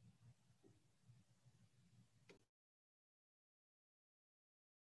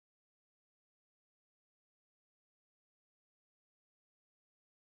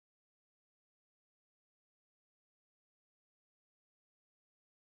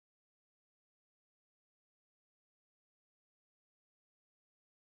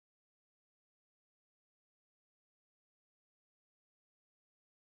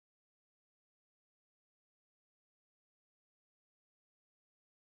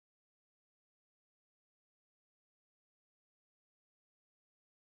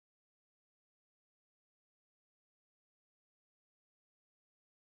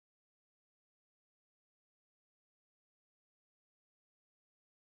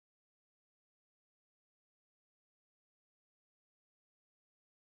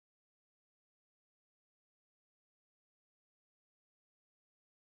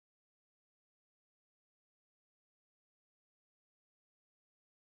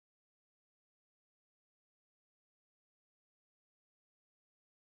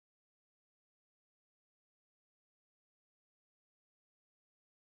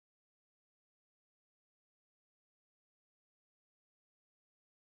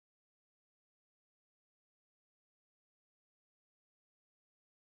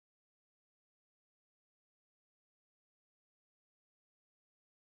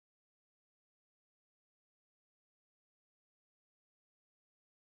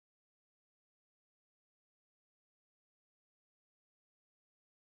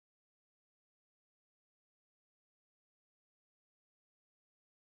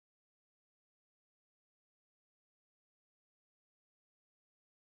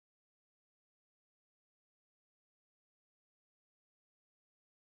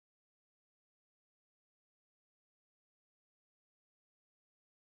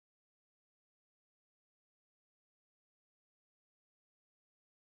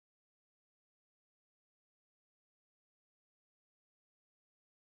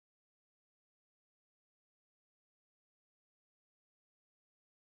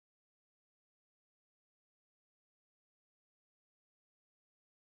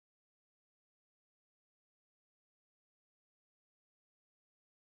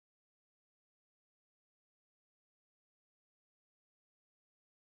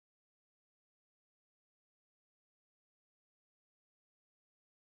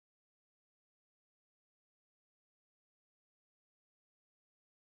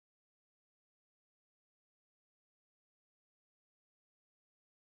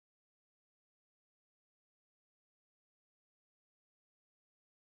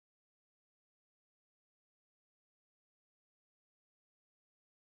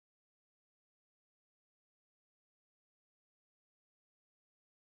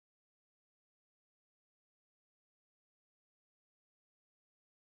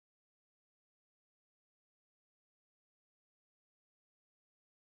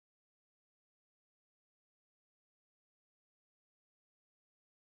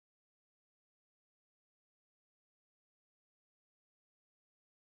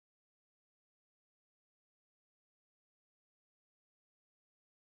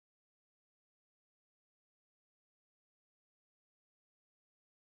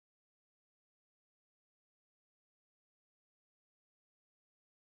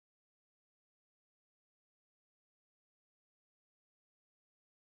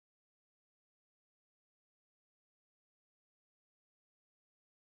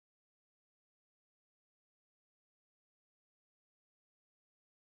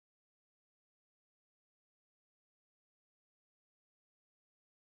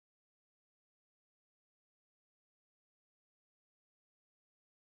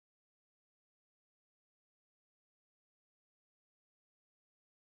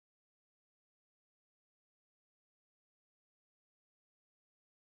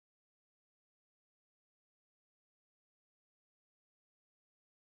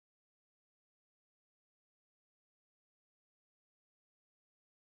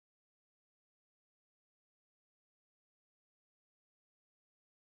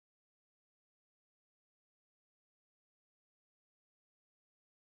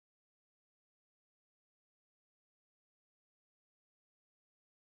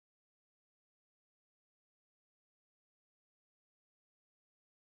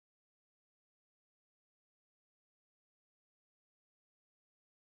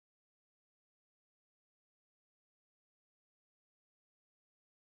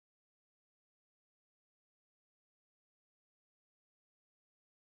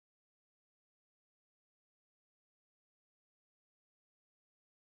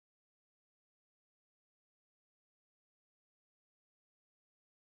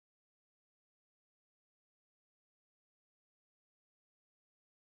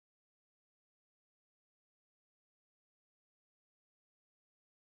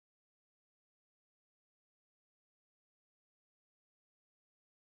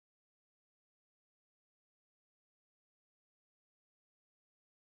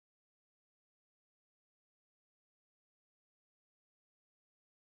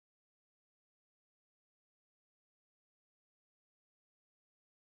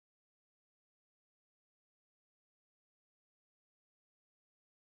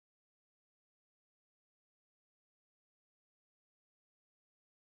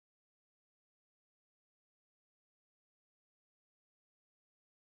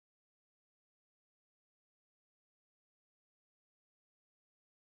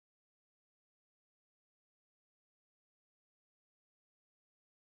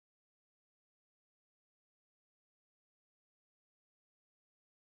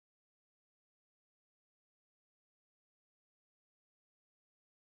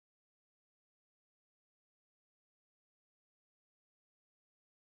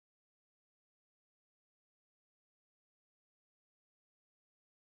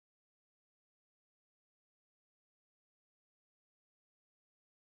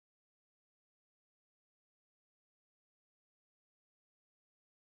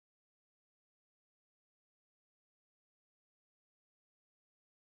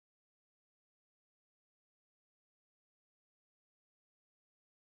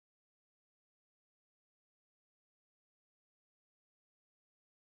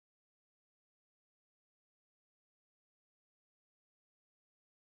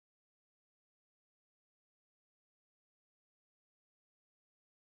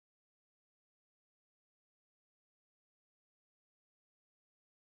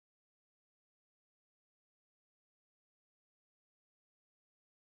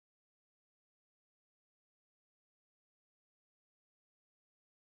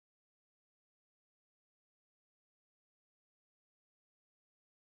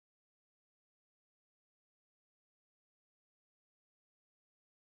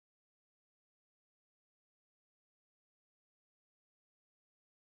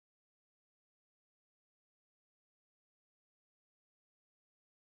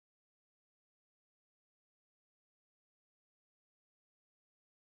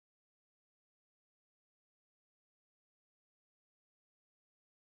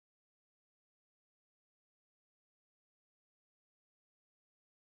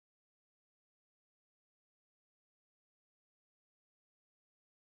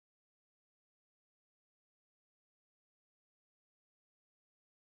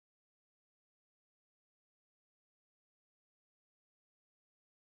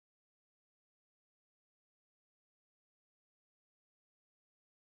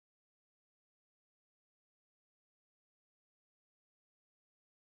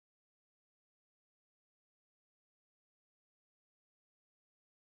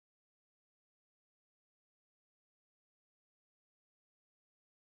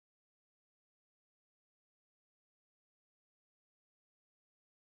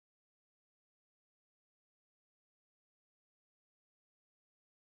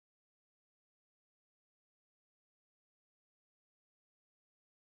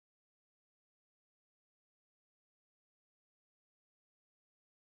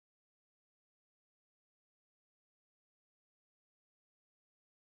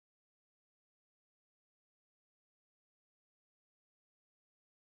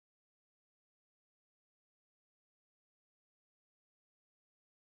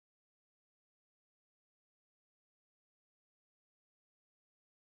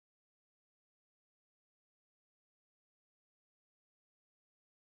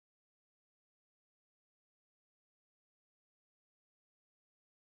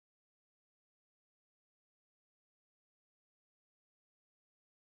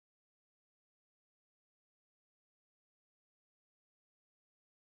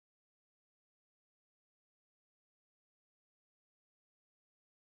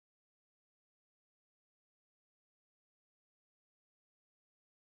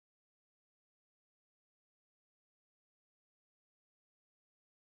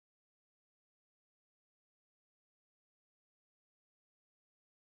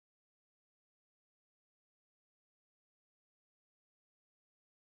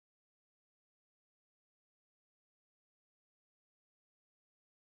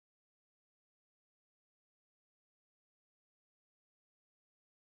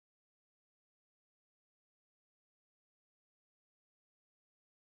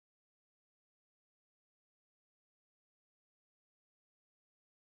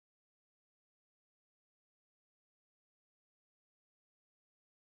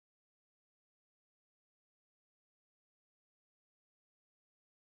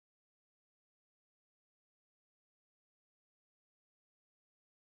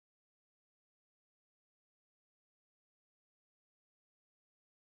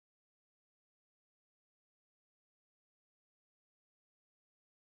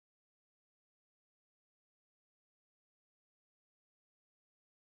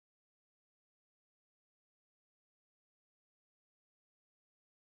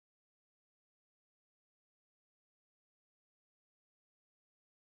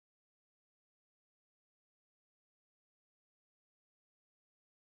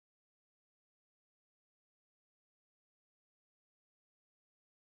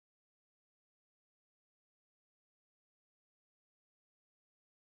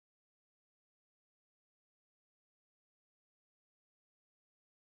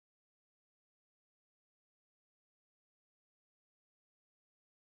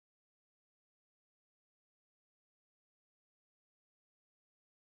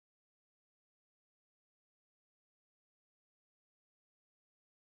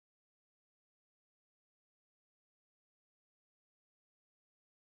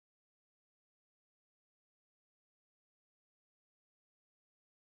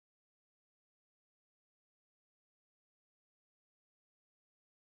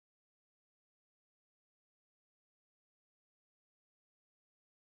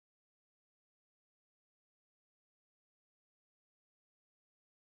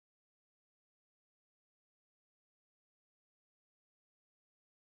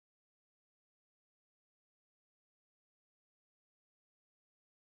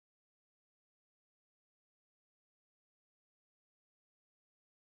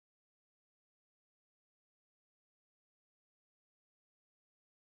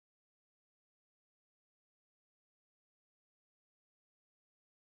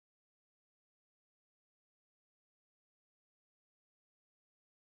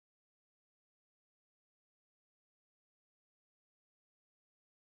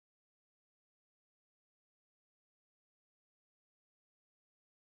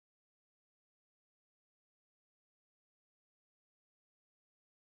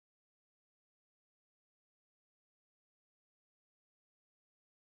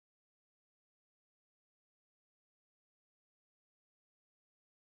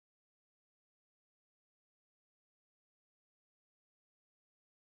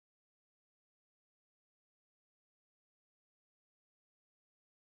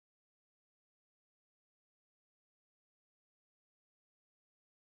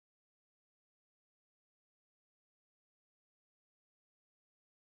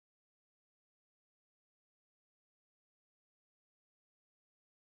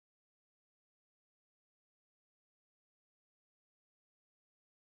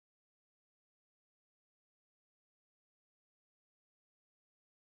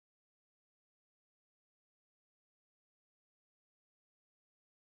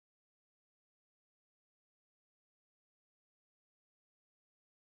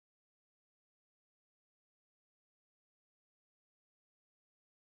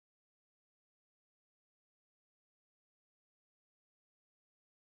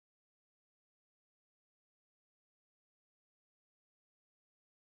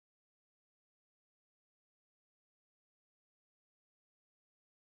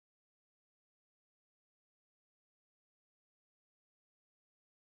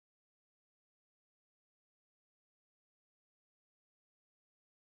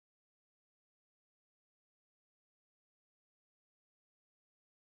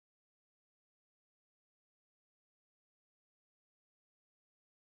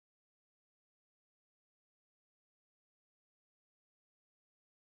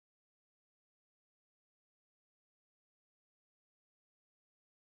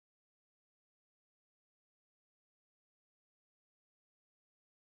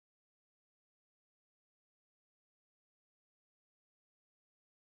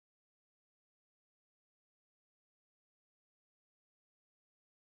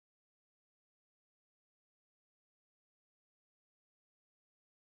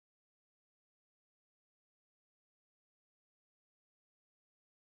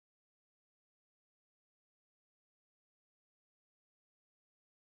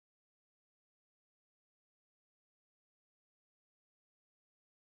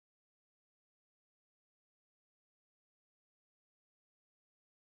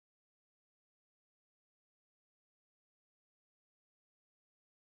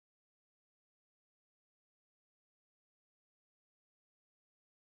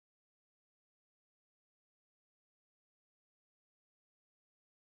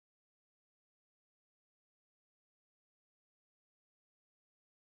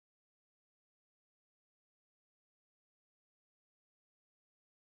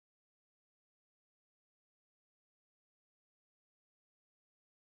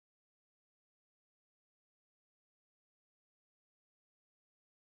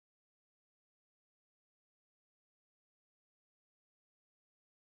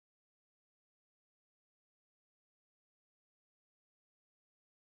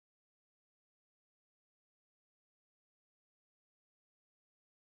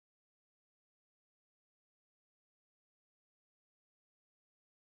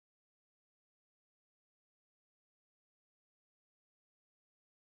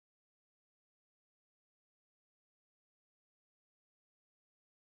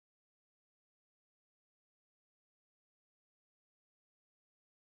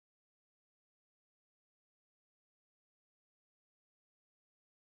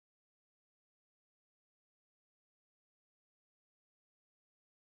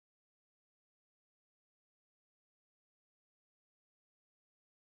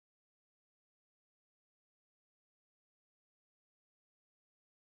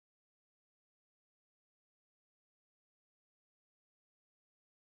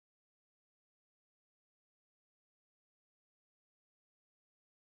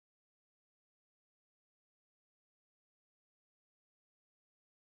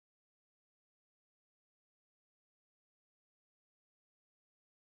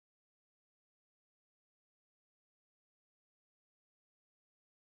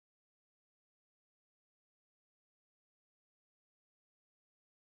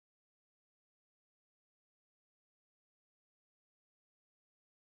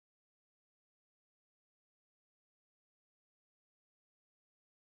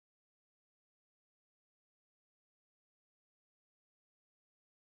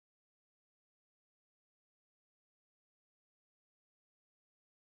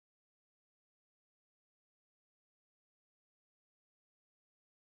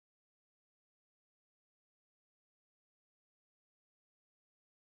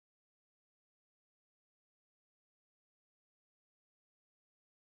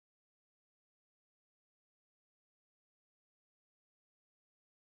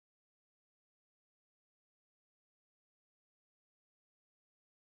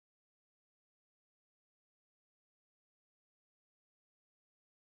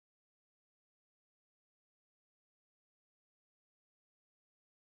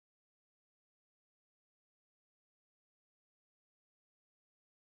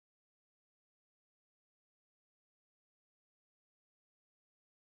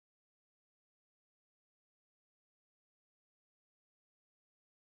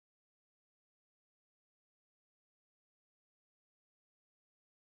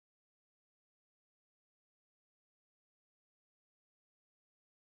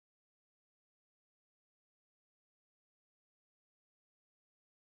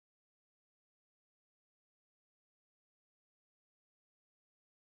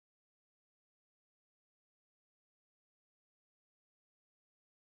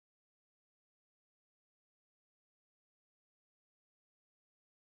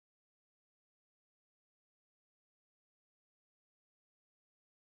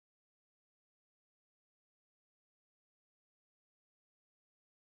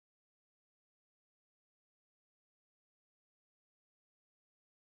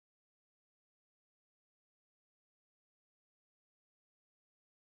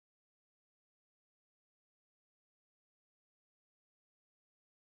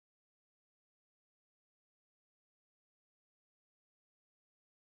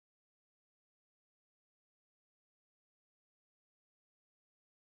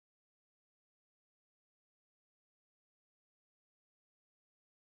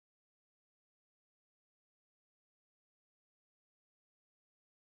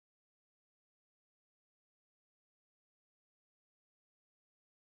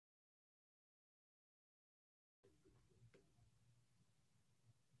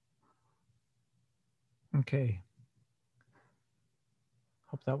 Okay.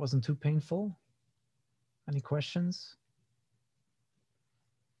 Hope that wasn't too painful. Any questions?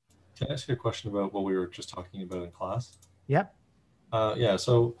 Can I ask you a question about what we were just talking about in class? Yep. Yeah,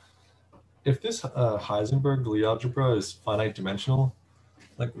 so if this Heisenberg-Lie algebra is finite dimensional,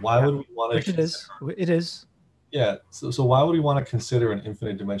 like why Yeah. would we want to Which it is. It is. Yeah, so why would we want to consider an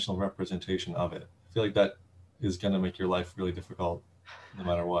infinite dimensional representation of it? I feel like that is going to make your life really difficult no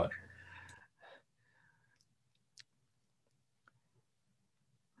matter what.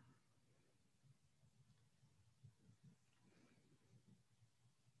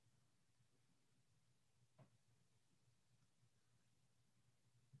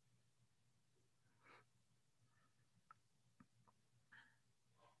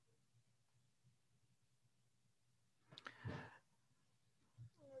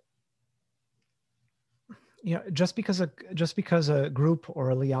 You know, just because a group or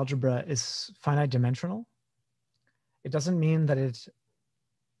a Lie algebra is finite dimensional, it doesn't mean that it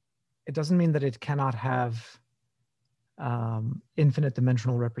cannot have infinite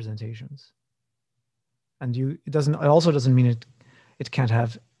dimensional representations. And it also doesn't mean it can't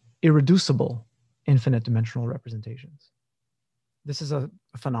have irreducible infinite dimensional representations. This is a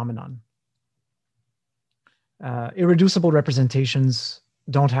phenomenon. Irreducible representations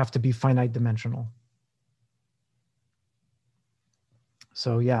don't have to be finite dimensional.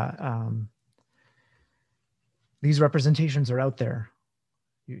 So yeah, these representations are out there.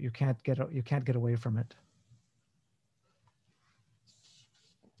 You can't get away from it.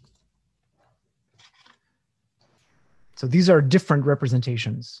 So these are different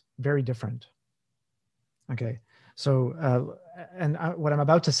representations, very different. Okay, so what I'm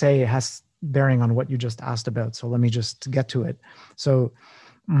about to say has bearing on what you just asked about. So let me just get to it. So,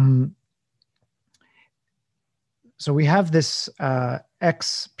 so we have this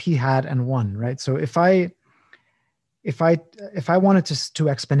x, p hat, and 1, right? So if I wanted to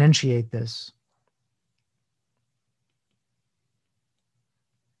exponentiate this,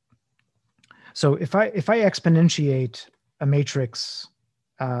 so if I exponentiate a matrix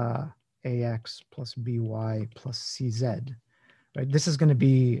ax plus by plus cz, right? This is going to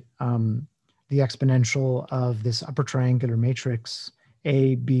be the exponential of this upper triangular matrix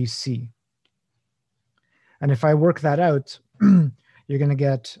A, B, C. And if I work that out, you're going to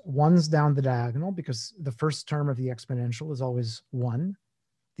get ones down the diagonal because the first term of the exponential is always 1,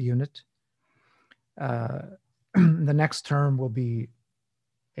 the unit. The next term will be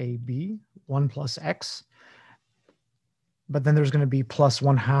AB, 1 plus x. But then there's going to be plus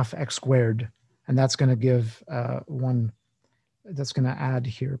 1/2 x squared. And that's going to give that's going to add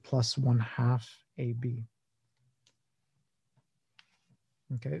here plus 1/2 AB.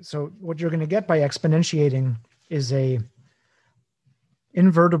 Okay, so what you're going to get by exponentiating is a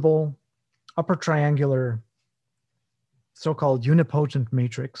invertible upper triangular so-called unipotent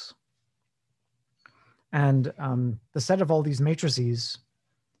matrix. And the set of all these matrices,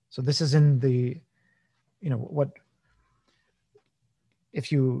 so this is in the,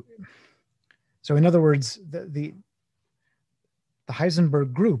 so in other words, the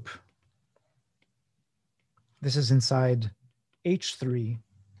Heisenberg group, this is inside H3,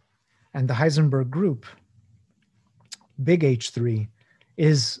 and the Heisenberg group, big H3,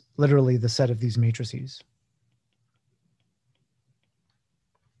 is literally the set of these matrices.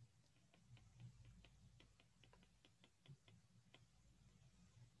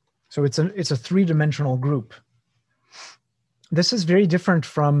 So it's a three-dimensional group. This is very different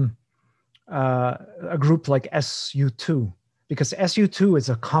from a group like SU2, because SU2 is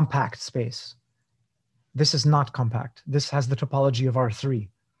a compact space. This is not compact. This has the topology of R3.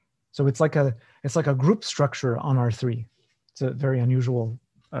 So it's like a group structure on R3. It's a very unusual,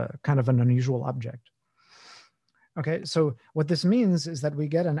 kind of an unusual object. Okay, so what this means is that we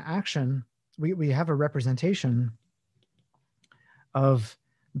get an action, we have a representation of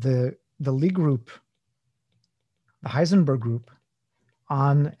the Lie group, the Heisenberg group,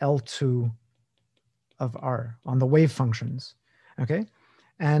 on L2 of R, on the wave functions, okay?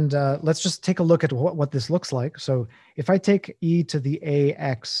 And let's just take a look at what this looks like. So if I take e to the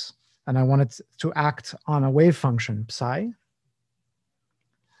ax, and I want it to act on a wave function, psi,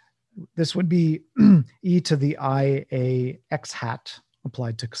 this would be e to the I a x hat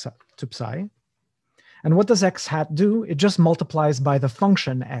applied to psi. And what does x hat do? It just multiplies by the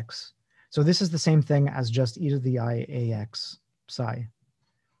function x. So this is the same thing as just e to the I ax psi.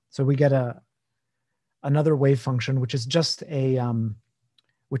 So we get another wave function, which is just a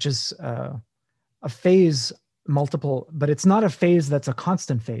phase multiple, but it's not a phase that's a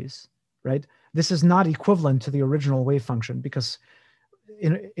constant phase, right? This is not equivalent to the original wave function because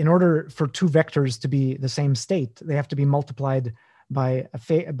in order for two vectors to be the same state, they have to be multiplied by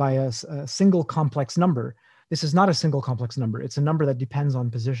a single complex number. This is not a single complex number. It's a number that depends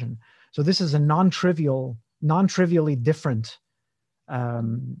on position. So this is a non-trivially different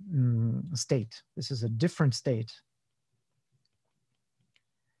state. This is a different state.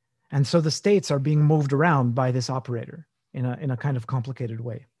 And so the states are being moved around by this operator in a kind of complicated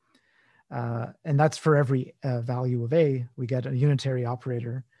way. And that's for every value of A, we get a unitary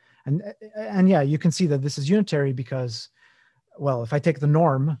operator. And yeah, you can see that this is unitary because, well, if I take the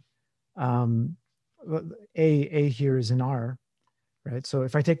norm, A here is in R, right? So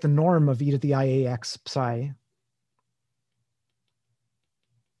if I take the norm of e to the IAX psi,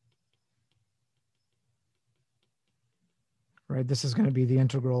 right, this is going to be the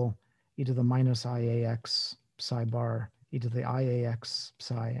integral e to the minus IAX psi bar e to the IAX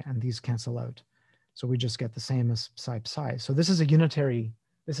psi, and these cancel out. So we just get the same as psi. So this is a unitary,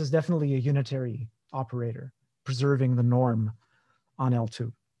 this is definitely a unitary operator, preserving the norm on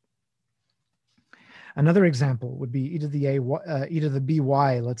L2. Another example would be e to the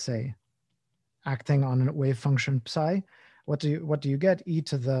by, let's say, acting on a wave function psi. What do you get? E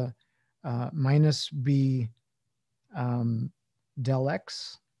to the minus b del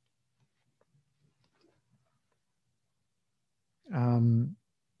x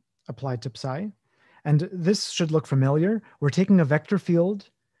applied to psi. And this should look familiar. We're taking a vector field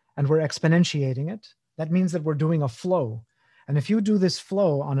and we're exponentiating it. That means that we're doing a flow. And if you do this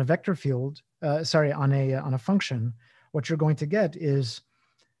flow on a vector field, on a function, what you're going to get is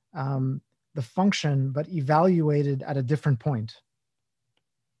the function, but evaluated at a different point.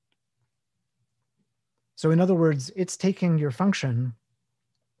 So in other words, it's taking your function,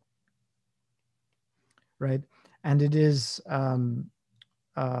 right? And it is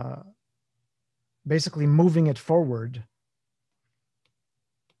basically moving it forward.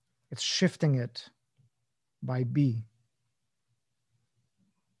 It's shifting it by b.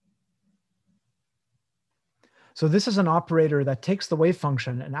 So this is an operator that takes the wave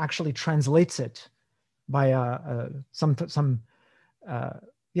function and actually translates it by a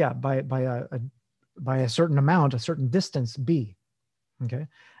certain amount, a certain distance b. Okay,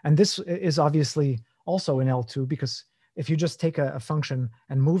 and this is obviously also in L2 because if you just take a function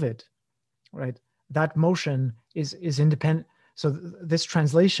and move it, right, that motion is independent. So this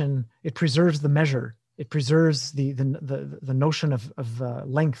translation, it preserves the measure, it preserves the notion of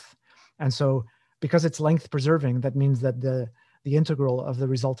length, and so because it's length preserving, that means that the integral of the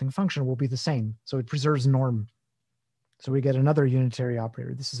resulting function will be the same. So it preserves norm. So we get another unitary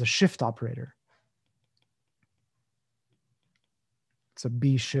operator. This is a shift operator. It's a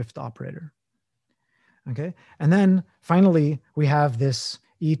B shift operator. Okay, and then finally we have this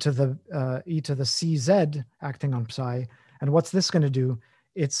e to the CZ acting on psi. And what's this going to do?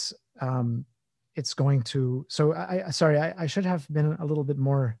 It's going to. So I should have been a little bit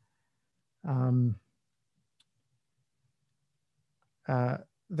more.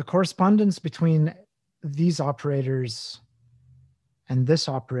 The correspondence between these operators and this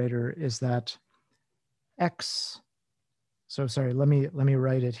operator is that x. So sorry, let me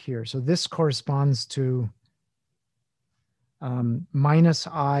write it here. So this corresponds to minus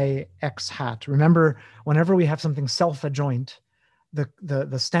I x hat. Remember, whenever we have something self-adjoint,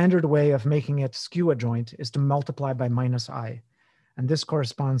 the standard way of making it skew adjoint is to multiply by minus I. And this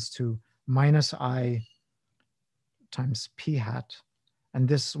corresponds to minus I times p hat. And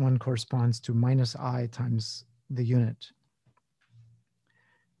this one corresponds to minus I times the unit.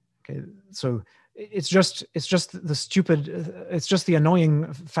 Okay, so it's just the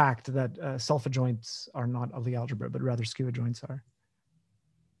annoying fact that self-adjoints are not a Lie algebra, but rather skew adjoints are.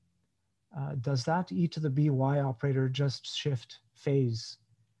 Does that e to the by operator just shift phase?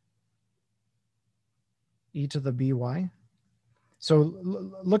 E to the by? So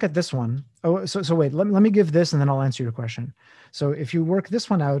look at this one. Oh, so wait, let me give this and then I'll answer your question. So if you work this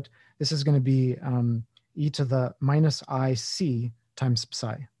one out, this is going to be e to the minus IC times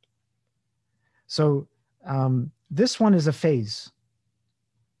psi. So this one is a phase.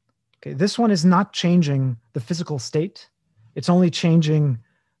 Okay, this one is not changing the physical state. It's only changing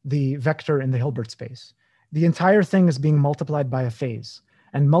the vector in the Hilbert space. The entire thing is being multiplied by a phase.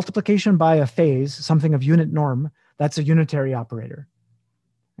 And multiplication by a phase, something of unit norm, that's a unitary operator.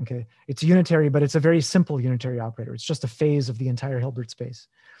 Okay, it's unitary, but it's a very simple unitary operator. It's just a phase of the entire Hilbert space.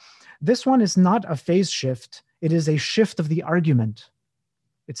 This one is not a phase shift. It is a shift of the argument.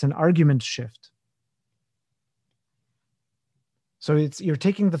 It's an argument shift. So you're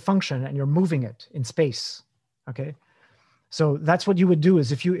taking the function and you're moving it in space. Okay, So that's what you would do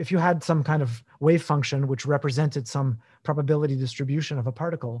is if you had some kind of wave function which represented some probability distribution of a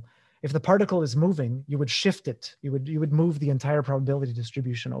particle, if the particle is moving, you would shift it. You would move the entire probability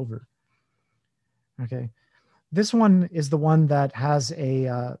distribution over. Okay. This one is the one that has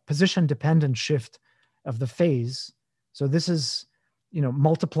a position dependent shift of the phase. So this is,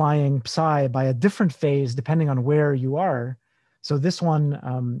 multiplying psi by a different phase depending on where you are. So this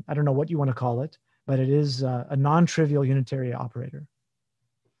one, I don't know what you want to call it, but it is a non-trivial unitary operator.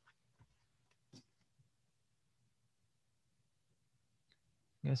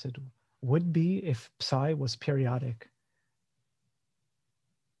 I guess it would be if psi was periodic.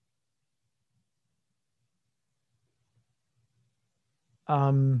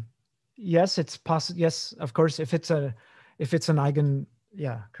 Yes, it's possible. Yes, of course, if it's an eigen,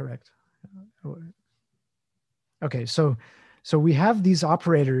 yeah, correct. Okay, so we have these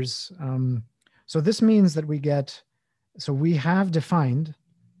operators. So this means that we have defined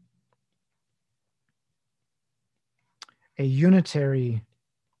a unitary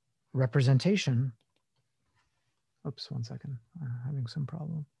representation. Oops, 1 second, I'm having some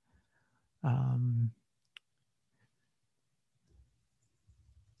problem.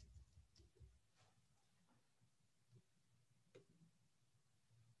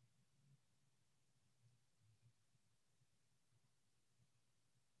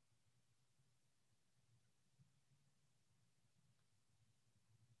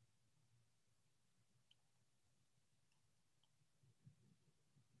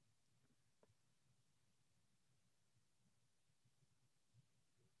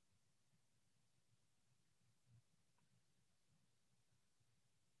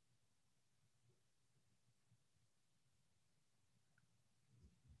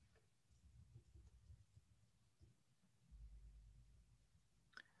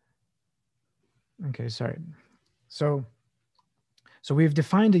 Okay, sorry. So we've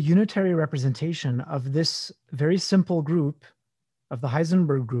defined a unitary representation of this very simple group of the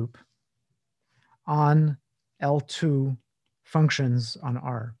Heisenberg group on L2 functions on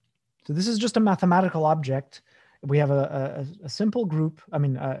R. So this is just a mathematical object. We have a simple group. I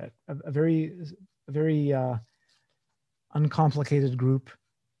mean, a very uncomplicated group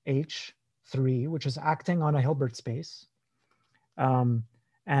H3, which is acting on a Hilbert space.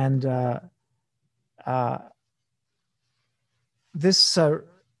 This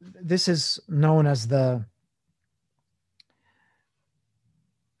is known as the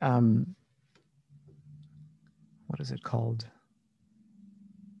what is it called?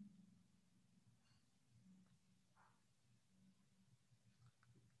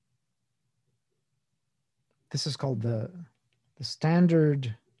 This is called the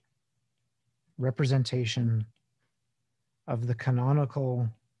standard representation of the canonical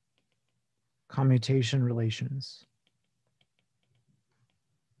commutation relations.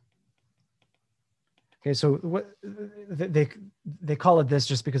 Okay, so what they call it this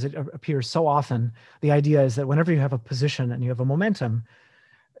just because it appears so often. The idea is that whenever you have a position and you have a momentum,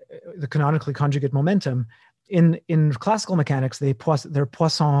 the canonically conjugate momentum, in classical mechanics, their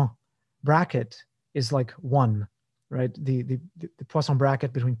Poisson bracket is like 1, right? The Poisson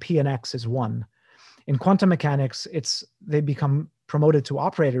bracket between P and X is 1. In quantum mechanics, they become promoted to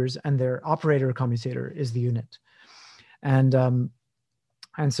operators, and their operator commutator is the unit.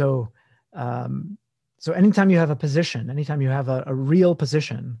 So anytime you have a position, anytime you have a real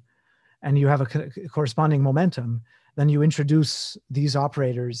position, and you have a corresponding momentum, then you introduce these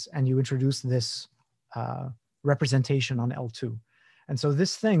operators and you introduce this representation on L2. And so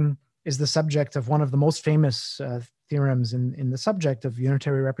this thing is the subject of one of the most famous theorems in the subject of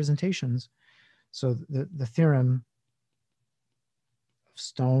unitary representations. So the theorem of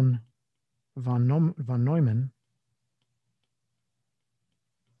Stone von Neumann,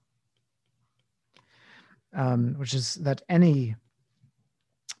 which is that any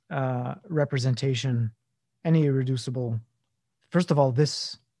representation, any irreducible, first of all,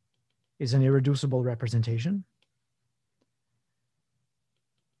 this is an irreducible representation.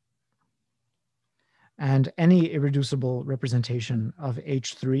 And any irreducible representation of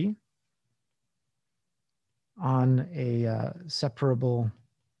H3 on a separable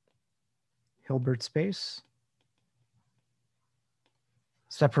Hilbert space.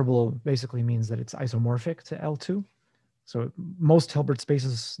 Separable basically means that it's isomorphic to L2. So most Hilbert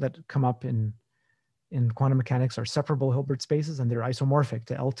spaces that come up in quantum mechanics are separable Hilbert spaces, and they're isomorphic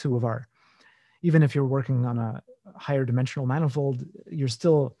to L2 of R. Even if you're working on a higher dimensional manifold,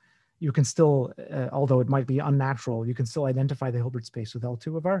 you can still, although it might be unnatural, you can still identify the Hilbert space with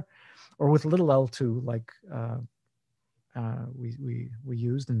L2 of R, or with little L2 like we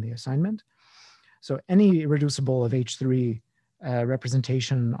used in the assignment. So any irreducible of H3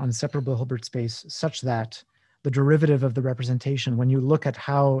 representation on separable Hilbert space such that the derivative of the representation, when you look at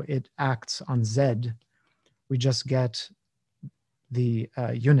how it acts on Z, we just get the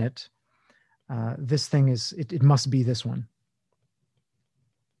unit. This thing is, it must be this one.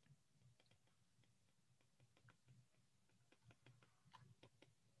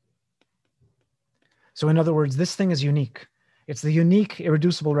 So in other words, this thing is unique. It's the unique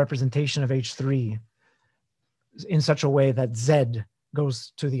irreducible representation of H3 in such a way that Z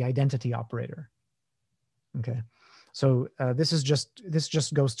goes to the identity operator. Okay, so this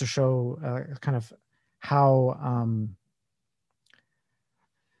just goes to show kind of how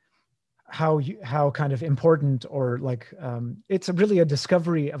kind of important, or like it's really a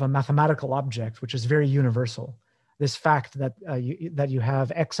discovery of a mathematical object which is very universal. This fact that you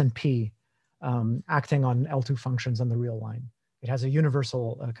have X and P acting on L2 functions on the real line. It has a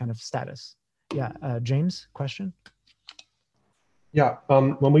universal kind of status. Yeah, James, question? Yeah,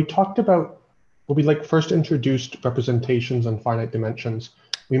 when we talked about, when we like first introduced representations on finite dimensions,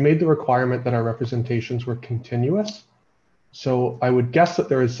 we made the requirement that our representations were continuous. So I would guess that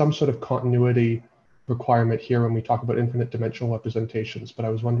there is some sort of continuity requirement here when we talk about infinite dimensional representations, but I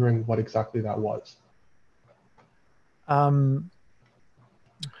was wondering what exactly that was.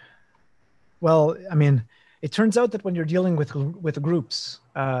 Well, I mean, it turns out that when you're dealing with groups,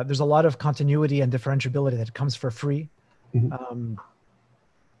 there's a lot of continuity and differentiability that comes for free. Mm-hmm.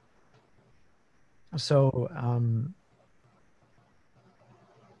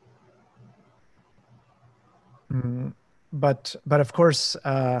 But of course,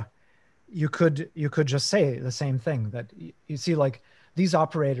 you could just say the same thing, that you see, like, these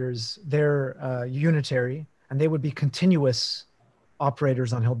operators, they're unitary, and they would be continuous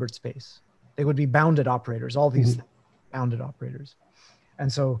operators on Hilbert space. They would be bounded operators, all these bounded operators.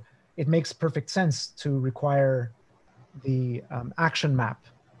 And so it makes perfect sense to require the action map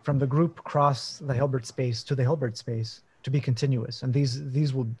from the group across the Hilbert space to the Hilbert space to be continuous. And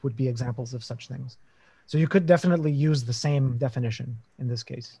these would be examples of such things. So you could definitely use the same definition in this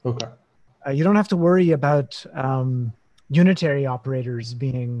case. Okay. You don't have to worry about unitary operators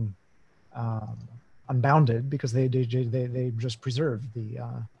being unbounded, because they just preserve the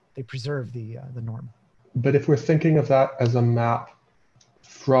norm. But if we're thinking of that as a map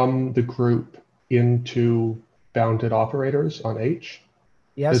from the group into bounded operators on H,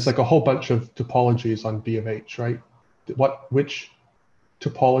 yes, there's like a whole bunch of topologies on B of H, right? Which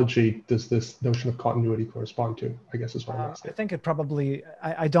topology does this notion of continuity correspond to, I guess is what I'm asking. I think it probably,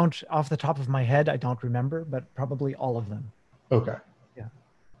 I don't, off the top of my head, I don't remember, but probably all of them. Okay. Yeah.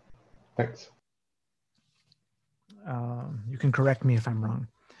 Thanks. You can correct me if I'm wrong.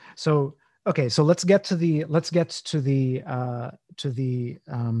 So, okay, so let's get to the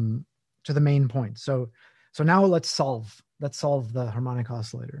main point. So now let's solve the harmonic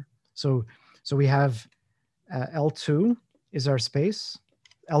oscillator. So we have L2 is our space,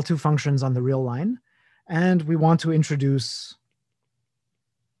 L2 functions on the real line, and we want to introduce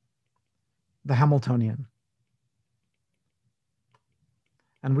the Hamiltonian.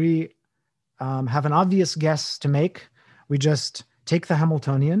 And we have an obvious guess to make. We just take the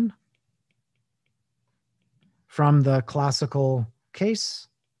Hamiltonian from the classical case.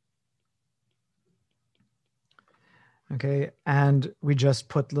 Okay, and we just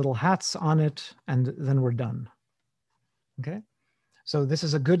put little hats on it, and then we're done. Okay, so this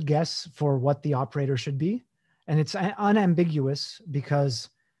is a good guess for what the operator should be. And it's unambiguous, because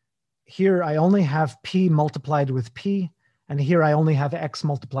here I only have P multiplied with P, and here I only have X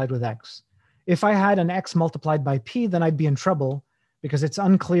multiplied with X. If I had an X multiplied by P, then I'd be in trouble, because it's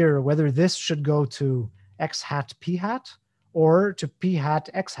unclear whether this should go to X hat P hat or to P hat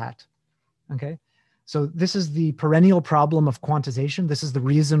X hat. Okay, so this is the perennial problem of quantization. This is the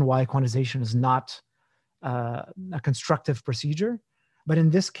reason why quantization is not a constructive procedure. But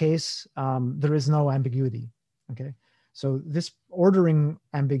in this case, there is no ambiguity. Okay, so this ordering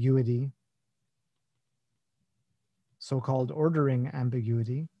ambiguity, so-called ordering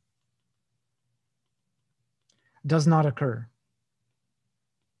ambiguity, does not occur,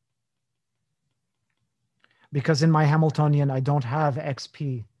 because in my Hamiltonian, I don't have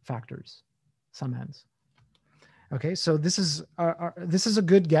XP factors, summands. Okay, so this is a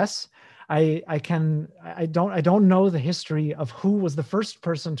good guess. I don't know the history of who was the first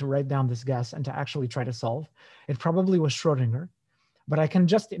person to write down this guess and to actually try to solve. It probably was Schrodinger, but I can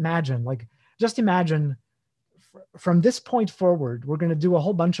just imagine, from this point forward, we're going to do a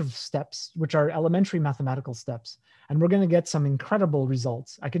whole bunch of steps, which are elementary mathematical steps, and we're going to get some incredible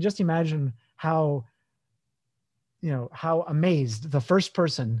results. I could just imagine how amazed the first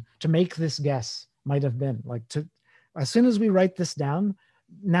person to make this guess might have been. Like as soon as we write this down,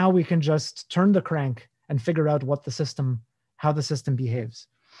 now we can just turn the crank and figure out what the system, how the system behaves.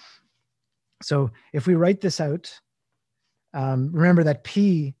 So if we write this out, remember that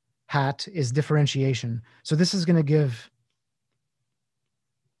P hat is differentiation. So this is going to give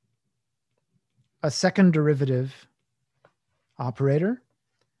a second derivative operator.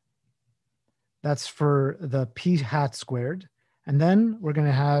 That's for the P hat squared. And then we're going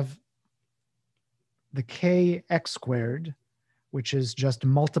to have the kx squared, which is just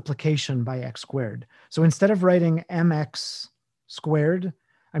multiplication by x squared. So instead of writing mx squared,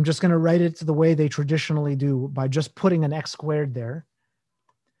 I'm just going to write it the way they traditionally do by just putting an x squared there,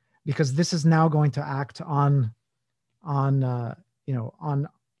 because this is now going to act on a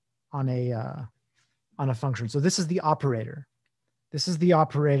function. So this is the operator. This is the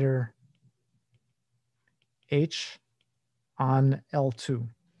operator h on L2.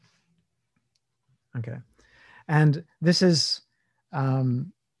 Okay, and this is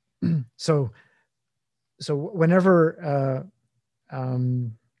so whenever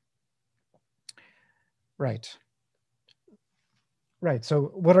right.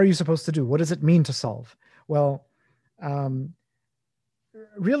 So what are you supposed to do? What does it mean to solve? Well,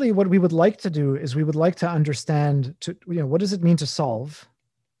 really what we would like to do is we would like to understand, what does it mean to solve?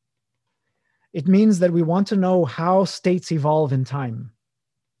 It means that we want to know how states evolve in time.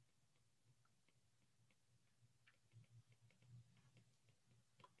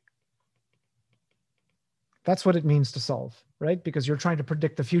 That's what it means to solve, right? Because you're trying to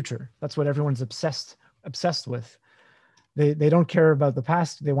predict the future. That's what everyone's obsessed with. They don't care about the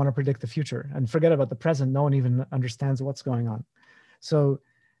past. They want to predict the future and forget about the present. No one even understands what's going on. So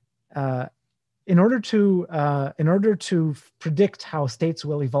in order to predict how states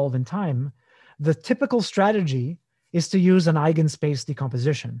will evolve in time, the typical strategy is to use an eigenspace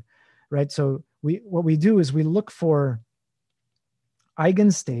decomposition, right? So what we do is we look for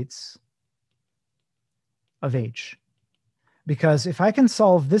eigenstates of H, because if I can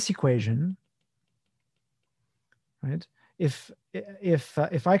solve this equation, right? If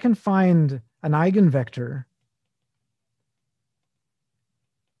I can find an eigenvector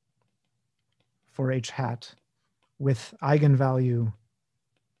for H hat with eigenvalue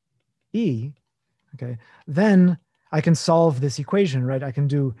E, okay, then I can solve this equation, right? I can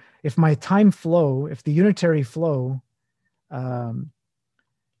do, if my time flow, if the unitary flow,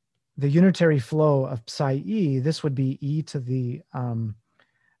 of psi E, this would be E to the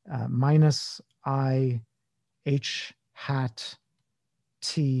minus I H hat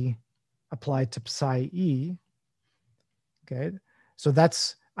T applied to psi E. Okay, so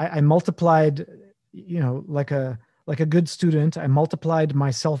that's, I multiplied, like a good student, I multiplied my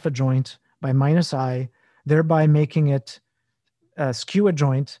self-adjoint by minus I, thereby making it skew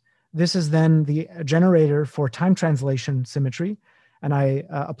adjoint. This is then the generator for time translation symmetry. And I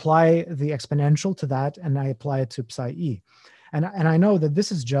apply the exponential to that, and I apply it to psi E. And I know that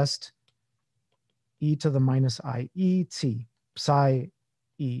this is just E to the minus I E T, psi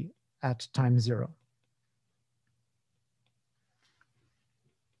E at time 0.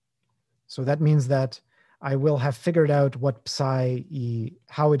 So that means that I will have figured out what psi E,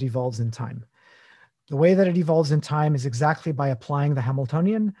 how it evolves in time. The way that it evolves in time is exactly by applying the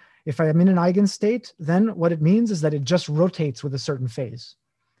Hamiltonian. If I am in an eigenstate, then what it means is that it just rotates with a certain phase.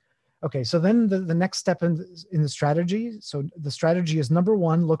 Okay, so then the next step in the strategy, so the strategy is number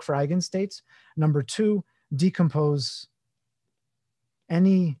 1, look for eigenstates. Number 2, decompose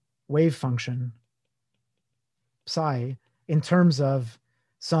any wave function, psi, in terms of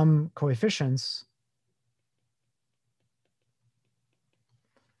some coefficients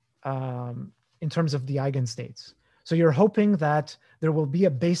in terms of the eigenstates. So you're hoping that there will be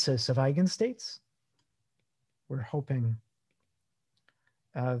a basis of eigenstates. We're hoping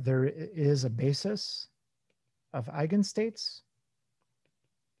there is a basis of eigenstates.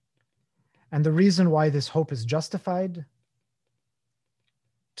 And the reason why this hope is justified,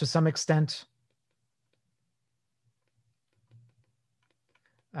 to some extent,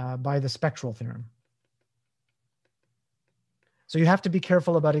 by the spectral theorem. So you have to be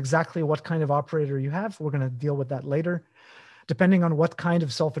careful about exactly what kind of operator you have. We're going to deal with that later. Depending on what kind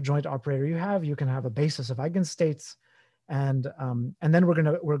of self-adjoint operator you have, you can have a basis of eigenstates, and then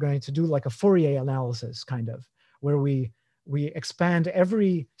we're going to do like a Fourier analysis, kind of, where we expand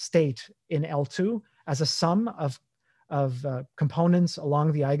every state in L2 as a sum of components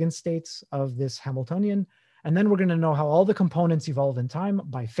along the eigenstates of this Hamiltonian, and then we're going to know how all the components evolve in time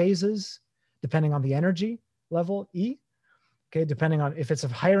by phases, depending on the energy level E. Okay, depending on if it's a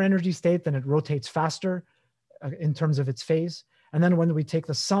higher energy state, then it rotates faster in terms of its phase. And then when we take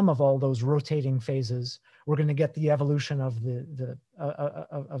the sum of all those rotating phases, we're going to get the evolution of the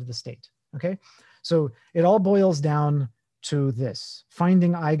state. Okay, so it all boils down to this: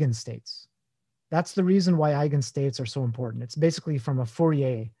 finding eigenstates. That's the reason why eigenstates are so important. It's basically from a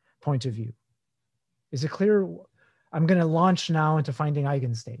Fourier point of view. Is it clear? I'm going to launch now into finding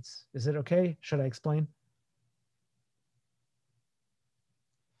eigenstates. Is it okay? Should I explain?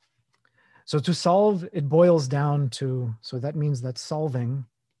 So to solve, it boils down to, so that means that solving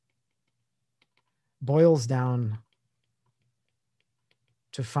boils down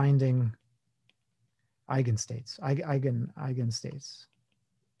to finding eigenstates, eigenstates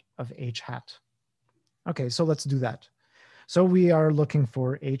of H hat. Okay, so let's do that. So we are looking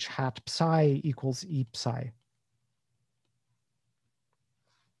for H hat psi equals E psi.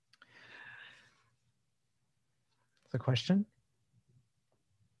 The question?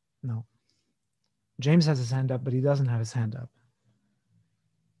 No. James has his hand up, but he doesn't have his hand up.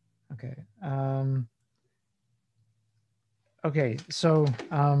 Okay. Okay, so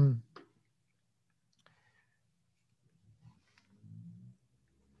I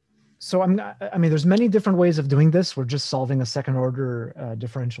mean, there's many different ways of doing this. We're just solving a second order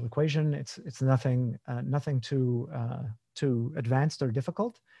differential equation. It's nothing too advanced or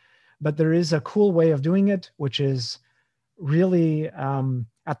difficult, but there is a cool way of doing it, which is really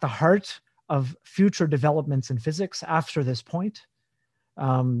at the heart of future developments in physics after this point.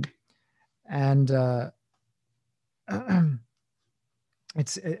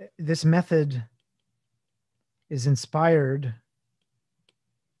 This method is inspired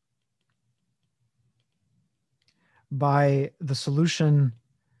by the solution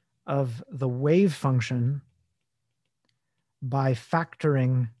of the wave function by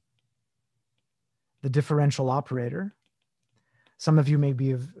factoring the differential operator. Some of you may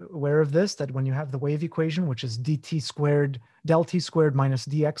be aware of this, that when you have the wave equation, which is dt squared, del t squared minus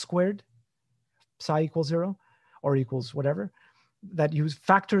dx squared, psi equals 0, or equals whatever, that you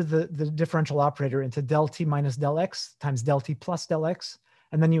factor the differential operator into del t minus del x times del t plus del x,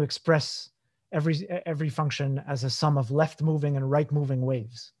 and then you express every function as a sum of left moving and right moving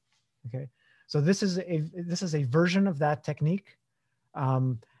waves. Okay, so this is a version of that technique,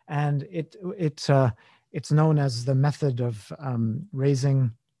 and it's known as the method of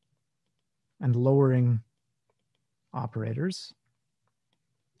raising and lowering operators.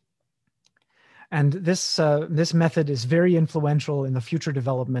 And this method is very influential in the future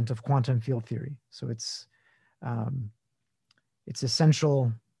development of quantum field theory. So it's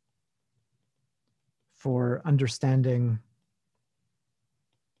essential for understanding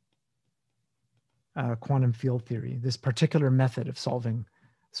quantum field theory, this particular method of solving.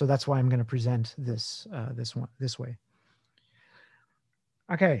 So that's why I'm going to present this this way.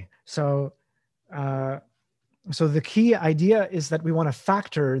 Okay, so so the key idea is that we want to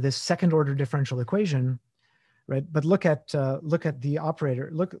factor this second order differential equation, right? But look at the operator.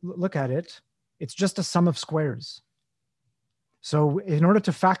 Look at it. It's just a sum of squares. So in order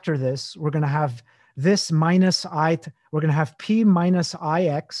to factor this, we're going to have this minus I. We're going to have p minus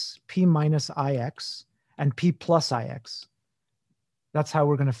ix, and p plus ix. That's how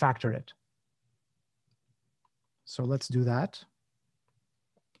we're going to factor it. So let's do that.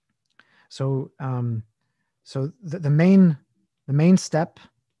 So so the main step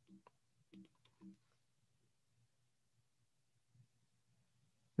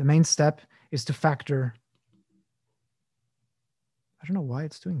is to factor. I don't know why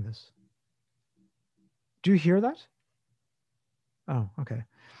it's doing this. Do you hear that? Oh, okay.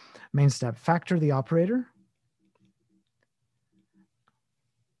 Main step, factor the operator.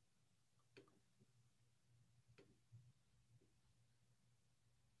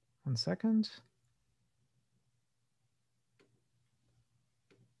 One second.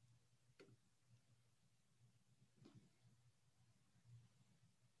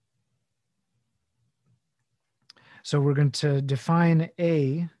 So we're going to define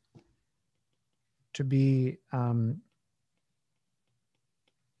A to be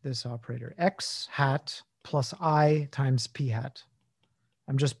this operator, x hat plus I times p hat.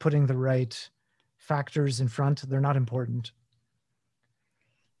 I'm just putting the right factors in front. They're not important.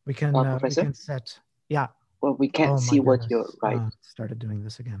 We can set, yeah. Well, we can't see what you're right. Started doing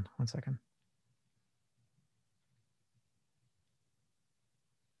this again. One second.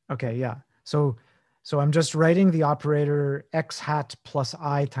 Okay, yeah. So I'm just writing the operator x hat plus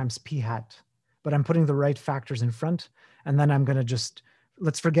I times p hat, but I'm putting the right factors in front. And then I'm going to just,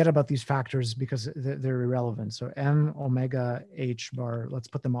 let's forget about these factors because they're irrelevant. So m omega h bar, let's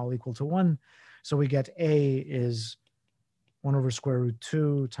put them all equal to 1. So we get A is 1 over square root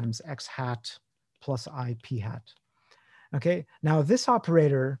 2 times x hat plus I p hat. Okay, now this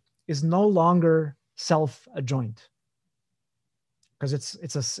operator is no longer self-adjoint because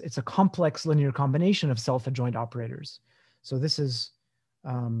it's a complex linear combination of self-adjoint operators. So this is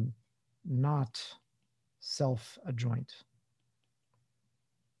not self-adjoint.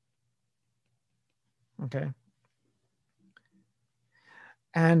 Okay.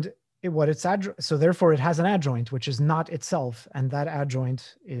 And so therefore it has an adjoint, which is not itself. And that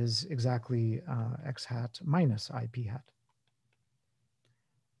adjoint is exactly x hat minus IP hat.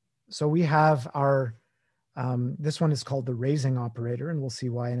 So we have our, this one is called the raising operator, and we'll see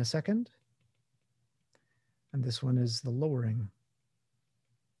why in a second. And this one is the lowering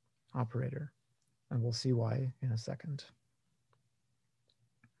operator, and we'll see why in a second.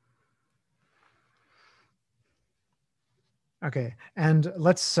 Okay, and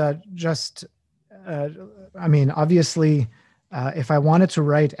let's just, I mean, obviously, if I wanted to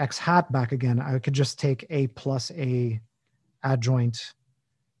write x hat back again, I could just take a plus a adjoint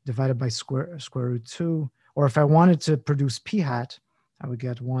divided by square root 2. Or if I wanted to produce p hat, I would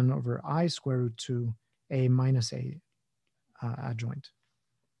get 1 over I square root 2 a minus a adjoint.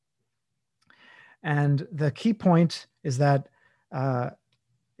 And the key point is that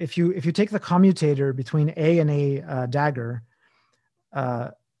if you take the commutator between a and a dagger,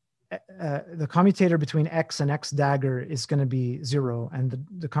 the commutator between x and x dagger is going to be 0, and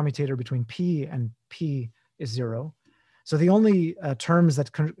the commutator between p and p is 0. So the only terms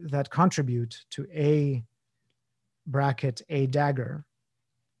that contribute to a bracket a dagger,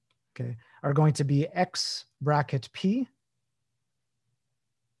 okay, are going to be x bracket p,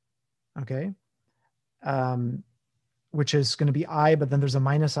 okay, which is going to be I, but then there's a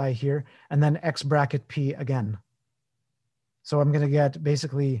minus I here, and then x bracket p again. So I'm going to get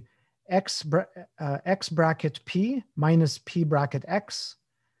basically x bracket p minus p bracket x,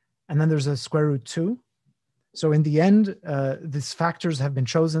 and then there's a square root 2. So in the end, these factors have been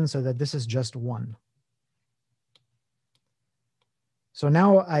chosen so that this is just 1. So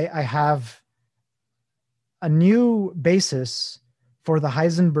now I have a new basis for the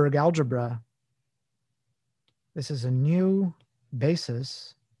Heisenberg algebra. This is a new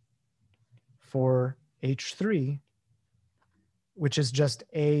basis for H3, which is just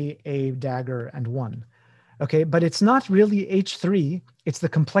a dagger, and 1. Okay, but it's not really H3, it's the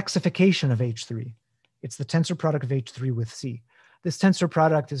complexification of H3. It's the tensor product of H3 with C. This tensor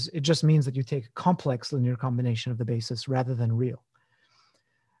product it just means that you take a complex linear combination of the basis rather than real.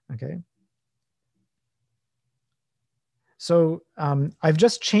 Okay. So I've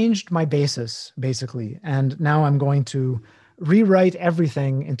just changed my basis, basically, and now I'm going to rewrite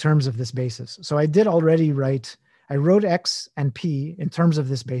everything in terms of this basis. So I did already I wrote x and p in terms of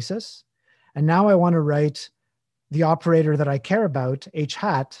this basis, and now I want to write the operator that I care about, h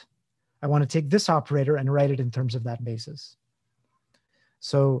hat. I want to take this operator and write it in terms of that basis.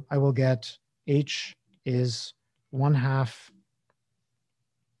 So I will get h is 1/2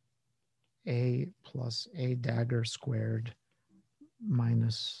 a plus a dagger squared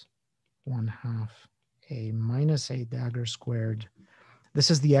minus 1/2 a minus a dagger squared.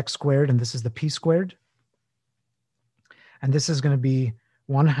 This is the x squared and this is the p squared. And this is going to be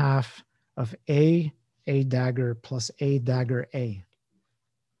 1/2 of a dagger plus a dagger a.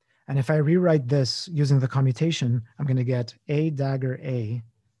 And if I rewrite this using the commutation, I'm going to get a dagger a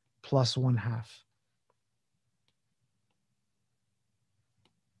plus 1/2.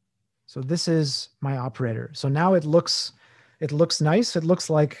 So this is my operator. So now it looks nice. It looks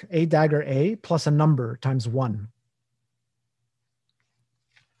like a dagger a plus a number times 1.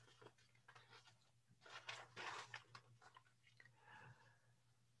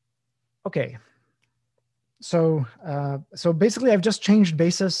 Okay. So basically I've just changed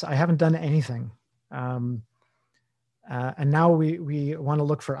basis. I haven't done anything. And now we want to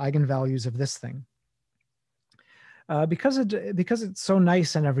look for eigenvalues of this thing. Because it's so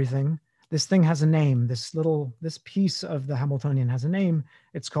nice and everything, this thing has a name. This piece of the Hamiltonian has a name.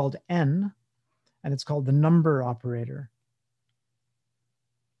 It's called n, and it's called the number operator.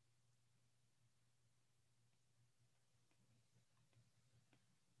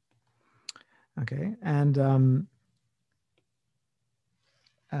 Okay, and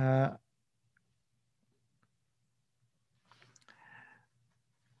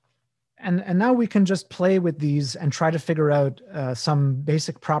now we can just play with these and try to figure out some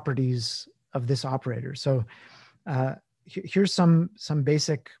basic properties of this operator. So here's some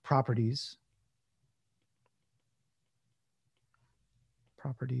basic properties.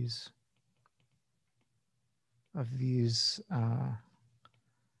 Properties of these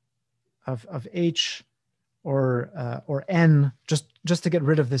of h or n, just to get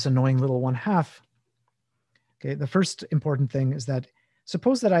rid of this annoying little 1/2. Okay, the first important thing is that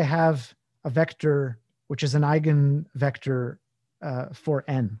suppose that I have a vector which is an eigenvector for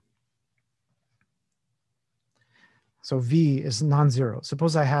n. So v is non-zero.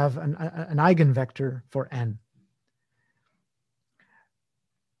 Suppose I have an eigenvector for n.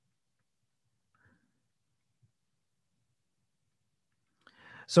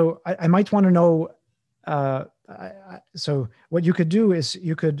 So I might want to know, so what you could do is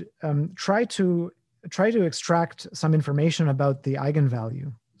you could try to extract some information about the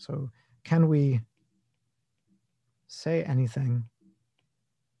eigenvalue. So can we say anything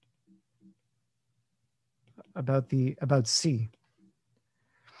about C?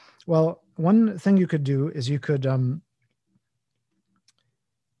 Well, one thing you could do is you could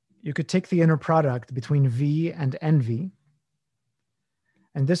take the inner product between V and NV,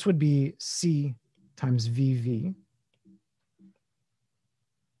 and this would be C times VV.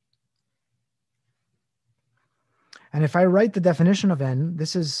 And if I write the definition of N,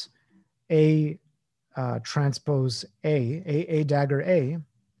 this is A transpose A dagger A.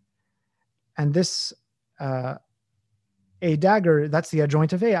 And this A dagger, that's the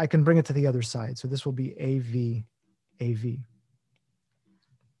adjoint of A. I can bring it to the other side. So this will be AV, AV.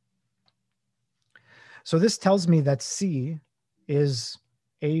 So this tells me that C is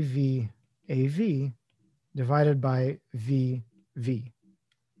AV, AV divided by VV.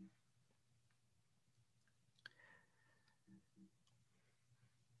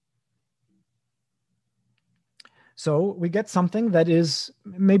 So we get something that is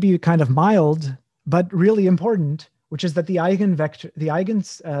maybe kind of mild, but really important, which is that the eigenvector, the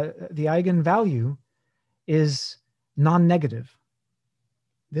eigenvalue is non-negative.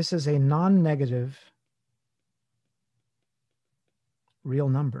 This is a non-negative real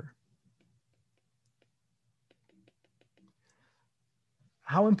number.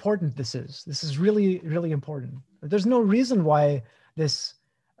 How important this is. This is really, really important. There's no reason why this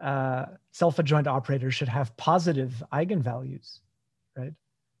self-adjoint operator should have positive eigenvalues, right?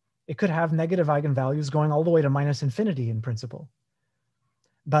 It could have negative eigenvalues going all the way to minus infinity in principle.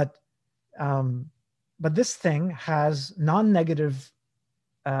 But this thing has non-negative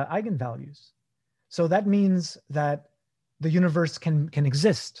eigenvalues. So that means that the universe can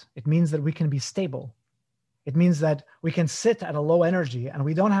exist. It means that we can be stable. It means that we can sit at a low energy and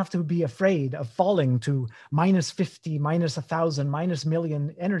we don't have to be afraid of falling to minus 50, minus 1,000, minus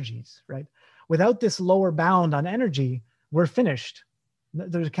million energies, right? Without this lower bound on energy, we're finished.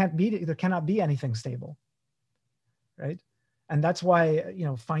 There cannot be anything stable, right? And that's why, you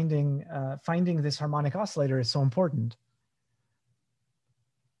know, finding this harmonic oscillator is so important.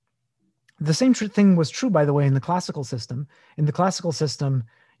 The same thing was true, by the way, in the classical system. In the classical system,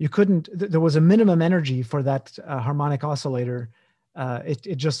 you couldn't, there was a minimum energy for that harmonic oscillator.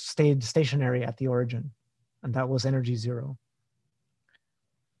 It just stayed stationary at the origin, and that was energy zero.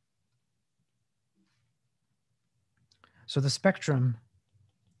 So the spectrum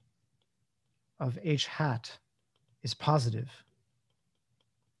of H hat is positive.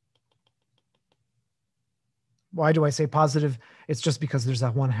 Why do I say positive? It's just because there's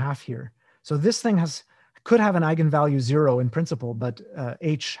that 1/2 here. So this thing could have an eigenvalue 0 in principle, but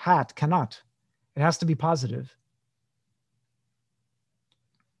H hat cannot. It has to be positive.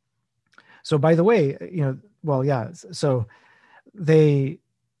 So by the way, you know, well, yeah, so they,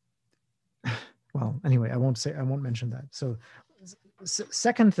 well, anyway, I won't mention that. So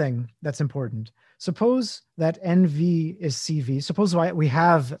second thing that's important, suppose that NV is CV. Suppose we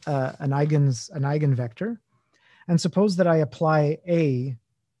have an eigenvector, and suppose that I apply A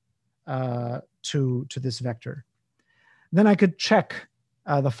to this vector. Then I could check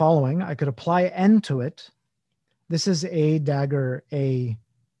the following. I could apply N to it. This is A dagger A,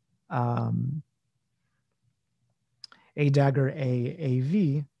 A dagger A,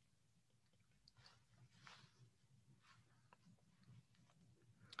 AV.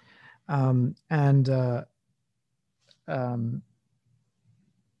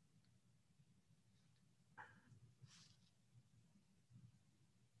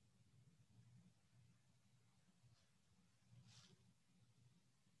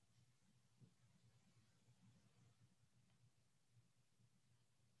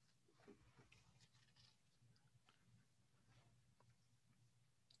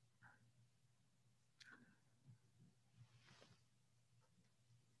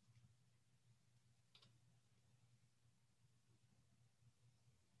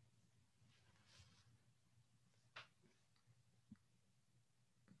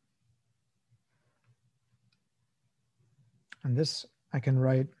 And this I can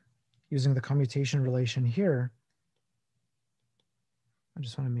write using the commutation relation here. I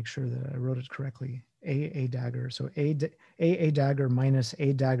just want to make sure that I wrote it correctly A dagger. So A dagger minus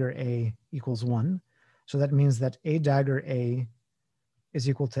A dagger A equals 1. So that means that A dagger A is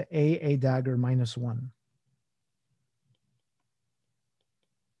equal to A dagger minus 1.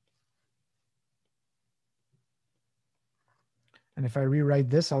 And if I rewrite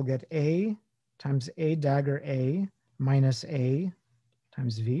this, I'll get A times A dagger A minus A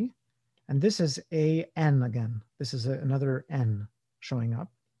times V. And this is A n again. This is another n showing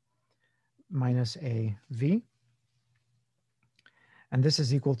up, minus A V. And this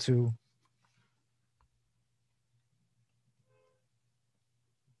is equal to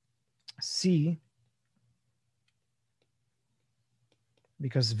C,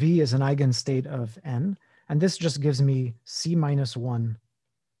 because V is an eigenstate of n. And this just gives me C minus 1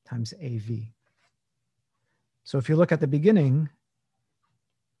 times AV. So if you look at the beginning,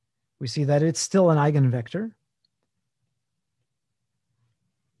 we see that it's still an eigenvector.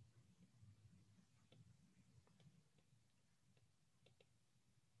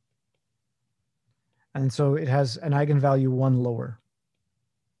 And so it has an eigenvalue 1 lower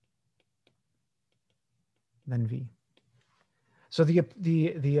than V. So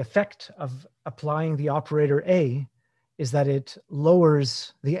the effect of applying the operator A is that it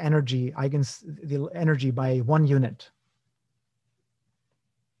lowers the energy by 1 unit.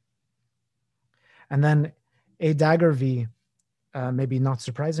 And then A dagger V, maybe not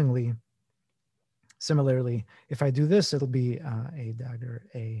surprisingly, similarly, if I do this, it'll be A dagger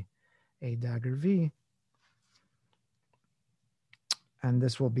V. And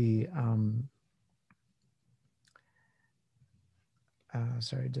this will be,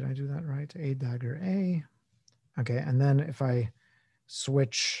 sorry, did I do that right? A dagger A. Okay, and then if I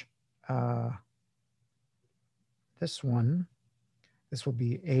switch this one, this will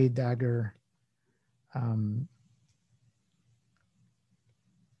be A dagger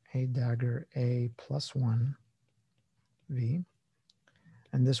A plus 1 V.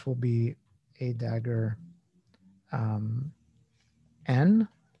 And this will be A dagger N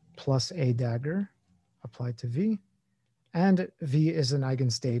plus A dagger applied to V. And V is an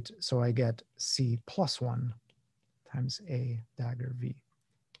eigenstate, so I get C plus 1 times A dagger V.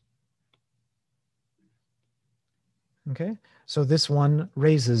 Okay, so this one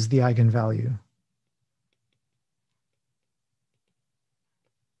raises the eigenvalue.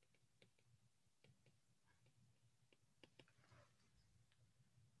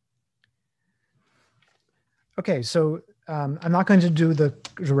 Okay, so I'm not going to do the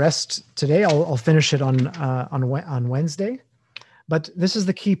rest today. I'll finish it on Wednesday. But this is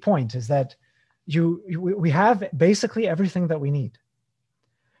the key point: is that we have basically everything that we need.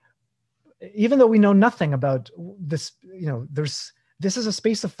 Even though we know nothing about this, this is a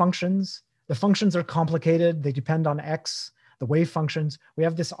space of functions. The functions are complicated. They depend on x, the wave functions. We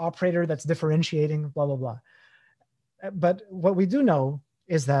have this operator that's differentiating, blah, blah, blah. But what we do know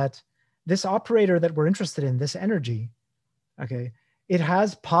is that this operator that we're interested in, this energy, okay, it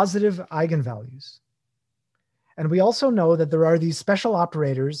has positive eigenvalues. And we also know that there are these special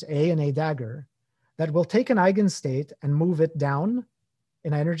operators, A and A dagger, that will take an eigenstate and move it down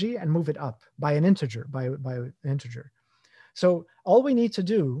in energy and move it up by an integer, by an integer. So all we need to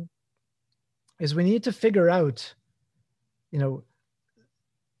do is we need to figure out,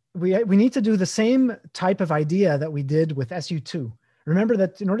 we need to do the same type of idea that we did with SU2. Remember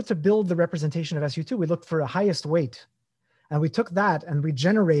that in order to build the representation of SU2, we looked for a highest weight. And we took that and we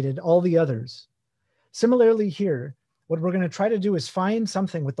generated all the others. Similarly here, what we're going to try to do is find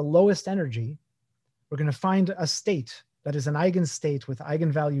something with the lowest energy. We're going to find a state that is an eigenstate with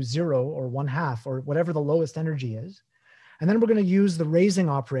eigenvalue 0 or 1/2 or whatever the lowest energy is. And then we're going to use the raising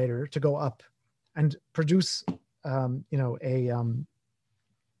operator to go up and produce the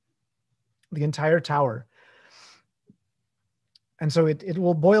entire tower. And so it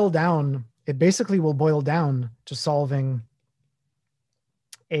will boil down, it basically will boil down to solving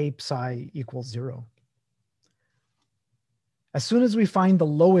A psi equals 0. As soon as we find the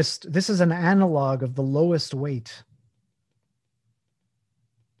lowest, this is an analog of the lowest weight.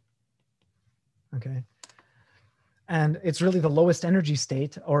 Okay. And it's really the lowest energy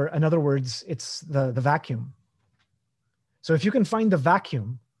state, or in other words, it's the vacuum. So if you can find the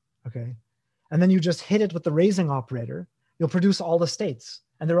vacuum, okay, and then you just hit it with the raising operator, you'll produce all the states,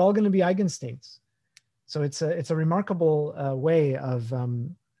 and they're all going to be eigenstates. So it's a remarkable way of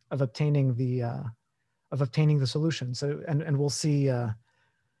obtaining the solution. So and we'll see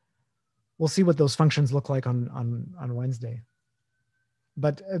what those functions look like on Wednesday.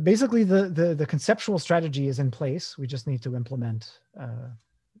 But basically, the conceptual strategy is in place. We just need to implement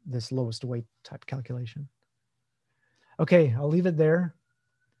this lowest weight type calculation. Okay, I'll leave it there.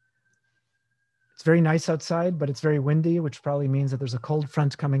 It's very nice outside, but it's very windy, which probably means that there's a cold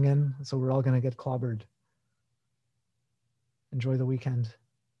front coming in. So we're all going to get clobbered. Enjoy the weekend.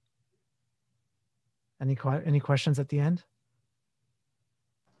 Any questions at the end?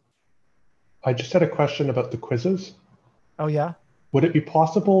 I just had a question about the quizzes. Oh, yeah. Would it be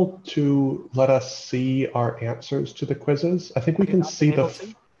possible to let us see our answers to the quizzes? I think we can see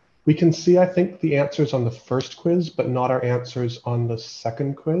I think the answers on the first quiz, but not our answers on the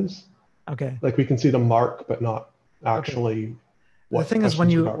second quiz. Okay. Like we can see the mark, but not actually. Okay. The thing is, when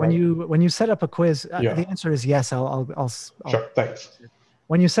you set up a quiz, the answer is yes. I'll sure. Thanks.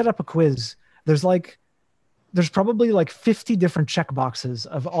 When you set up a quiz, there's probably like 50 different check boxes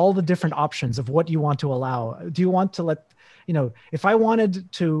of all the different options of what you want to allow. Do you want to let, if I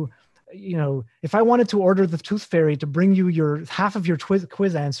wanted to order the Tooth Fairy to bring you half of your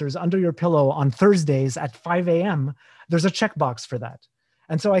quiz answers under your pillow on Thursdays at 5 a.m., there's a checkbox for that.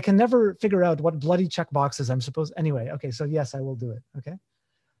 And so I can never figure out what bloody checkboxes I'm supposed. Anyway, okay, so yes, I will do it. Okay,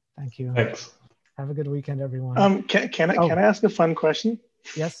 thank you. Thanks. Have a good weekend, everyone. Can I ask a fun question?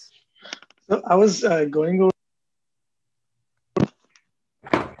 Yes. So I was going over.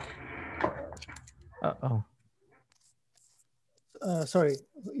 Sorry.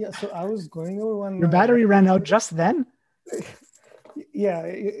 Yeah. So I was going over one. Your battery ran out just then? Yeah,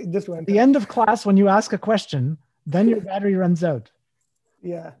 it just went. At the end of class, when you ask a question, then your battery runs out.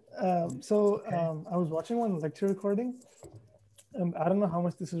 Yeah. I was watching one lecture recording. I don't know how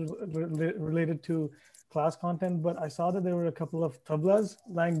much this is related to class content, but I saw that there were a couple of tablas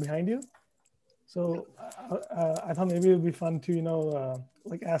lying behind you. So I thought maybe it would be fun to,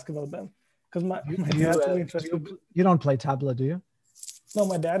 ask about them. Because my dad's really interested. You don't play tabla, do you? No,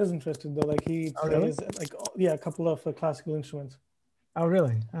 my dad is interested though. Like he plays a couple of classical instruments. Oh,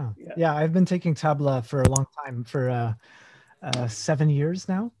 really? Oh, yeah. I've been taking tabla for a long time, for 7 years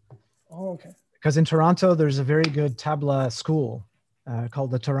now. Oh, okay. Because in Toronto, there's a very good tabla school called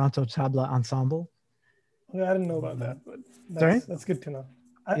the Toronto Tabla Ensemble. Okay, I didn't know about that, but that's good to know.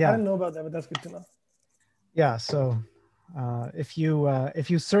 I didn't know about that, but that's good to know. Yeah. So if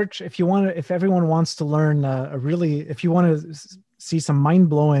everyone wants to learn if you want to see some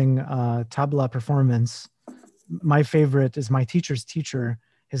mind-blowing tabla performance, my favorite is my teacher's teacher.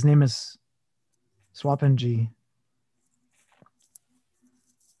 His name is Swapanji.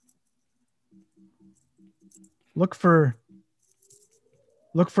 Look for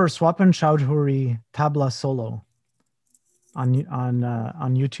Swapan Chowdhury tabla solo on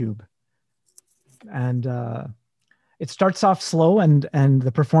YouTube, and it starts off slow and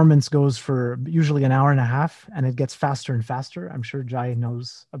the performance goes for usually an hour and a half, and it gets faster and faster. I'm sure Jai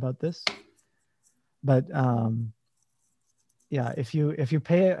knows about this, but if you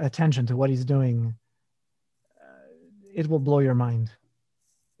pay attention to what he's doing, it will blow your mind.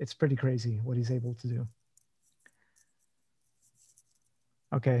 It's pretty crazy what he's able to do.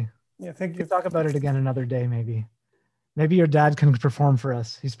 Okay. Yeah, thank you. We'll talk about it again another day, maybe. Maybe your dad can perform for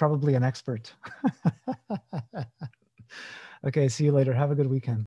us. He's probably an expert. Okay, see you later. Have a good weekend.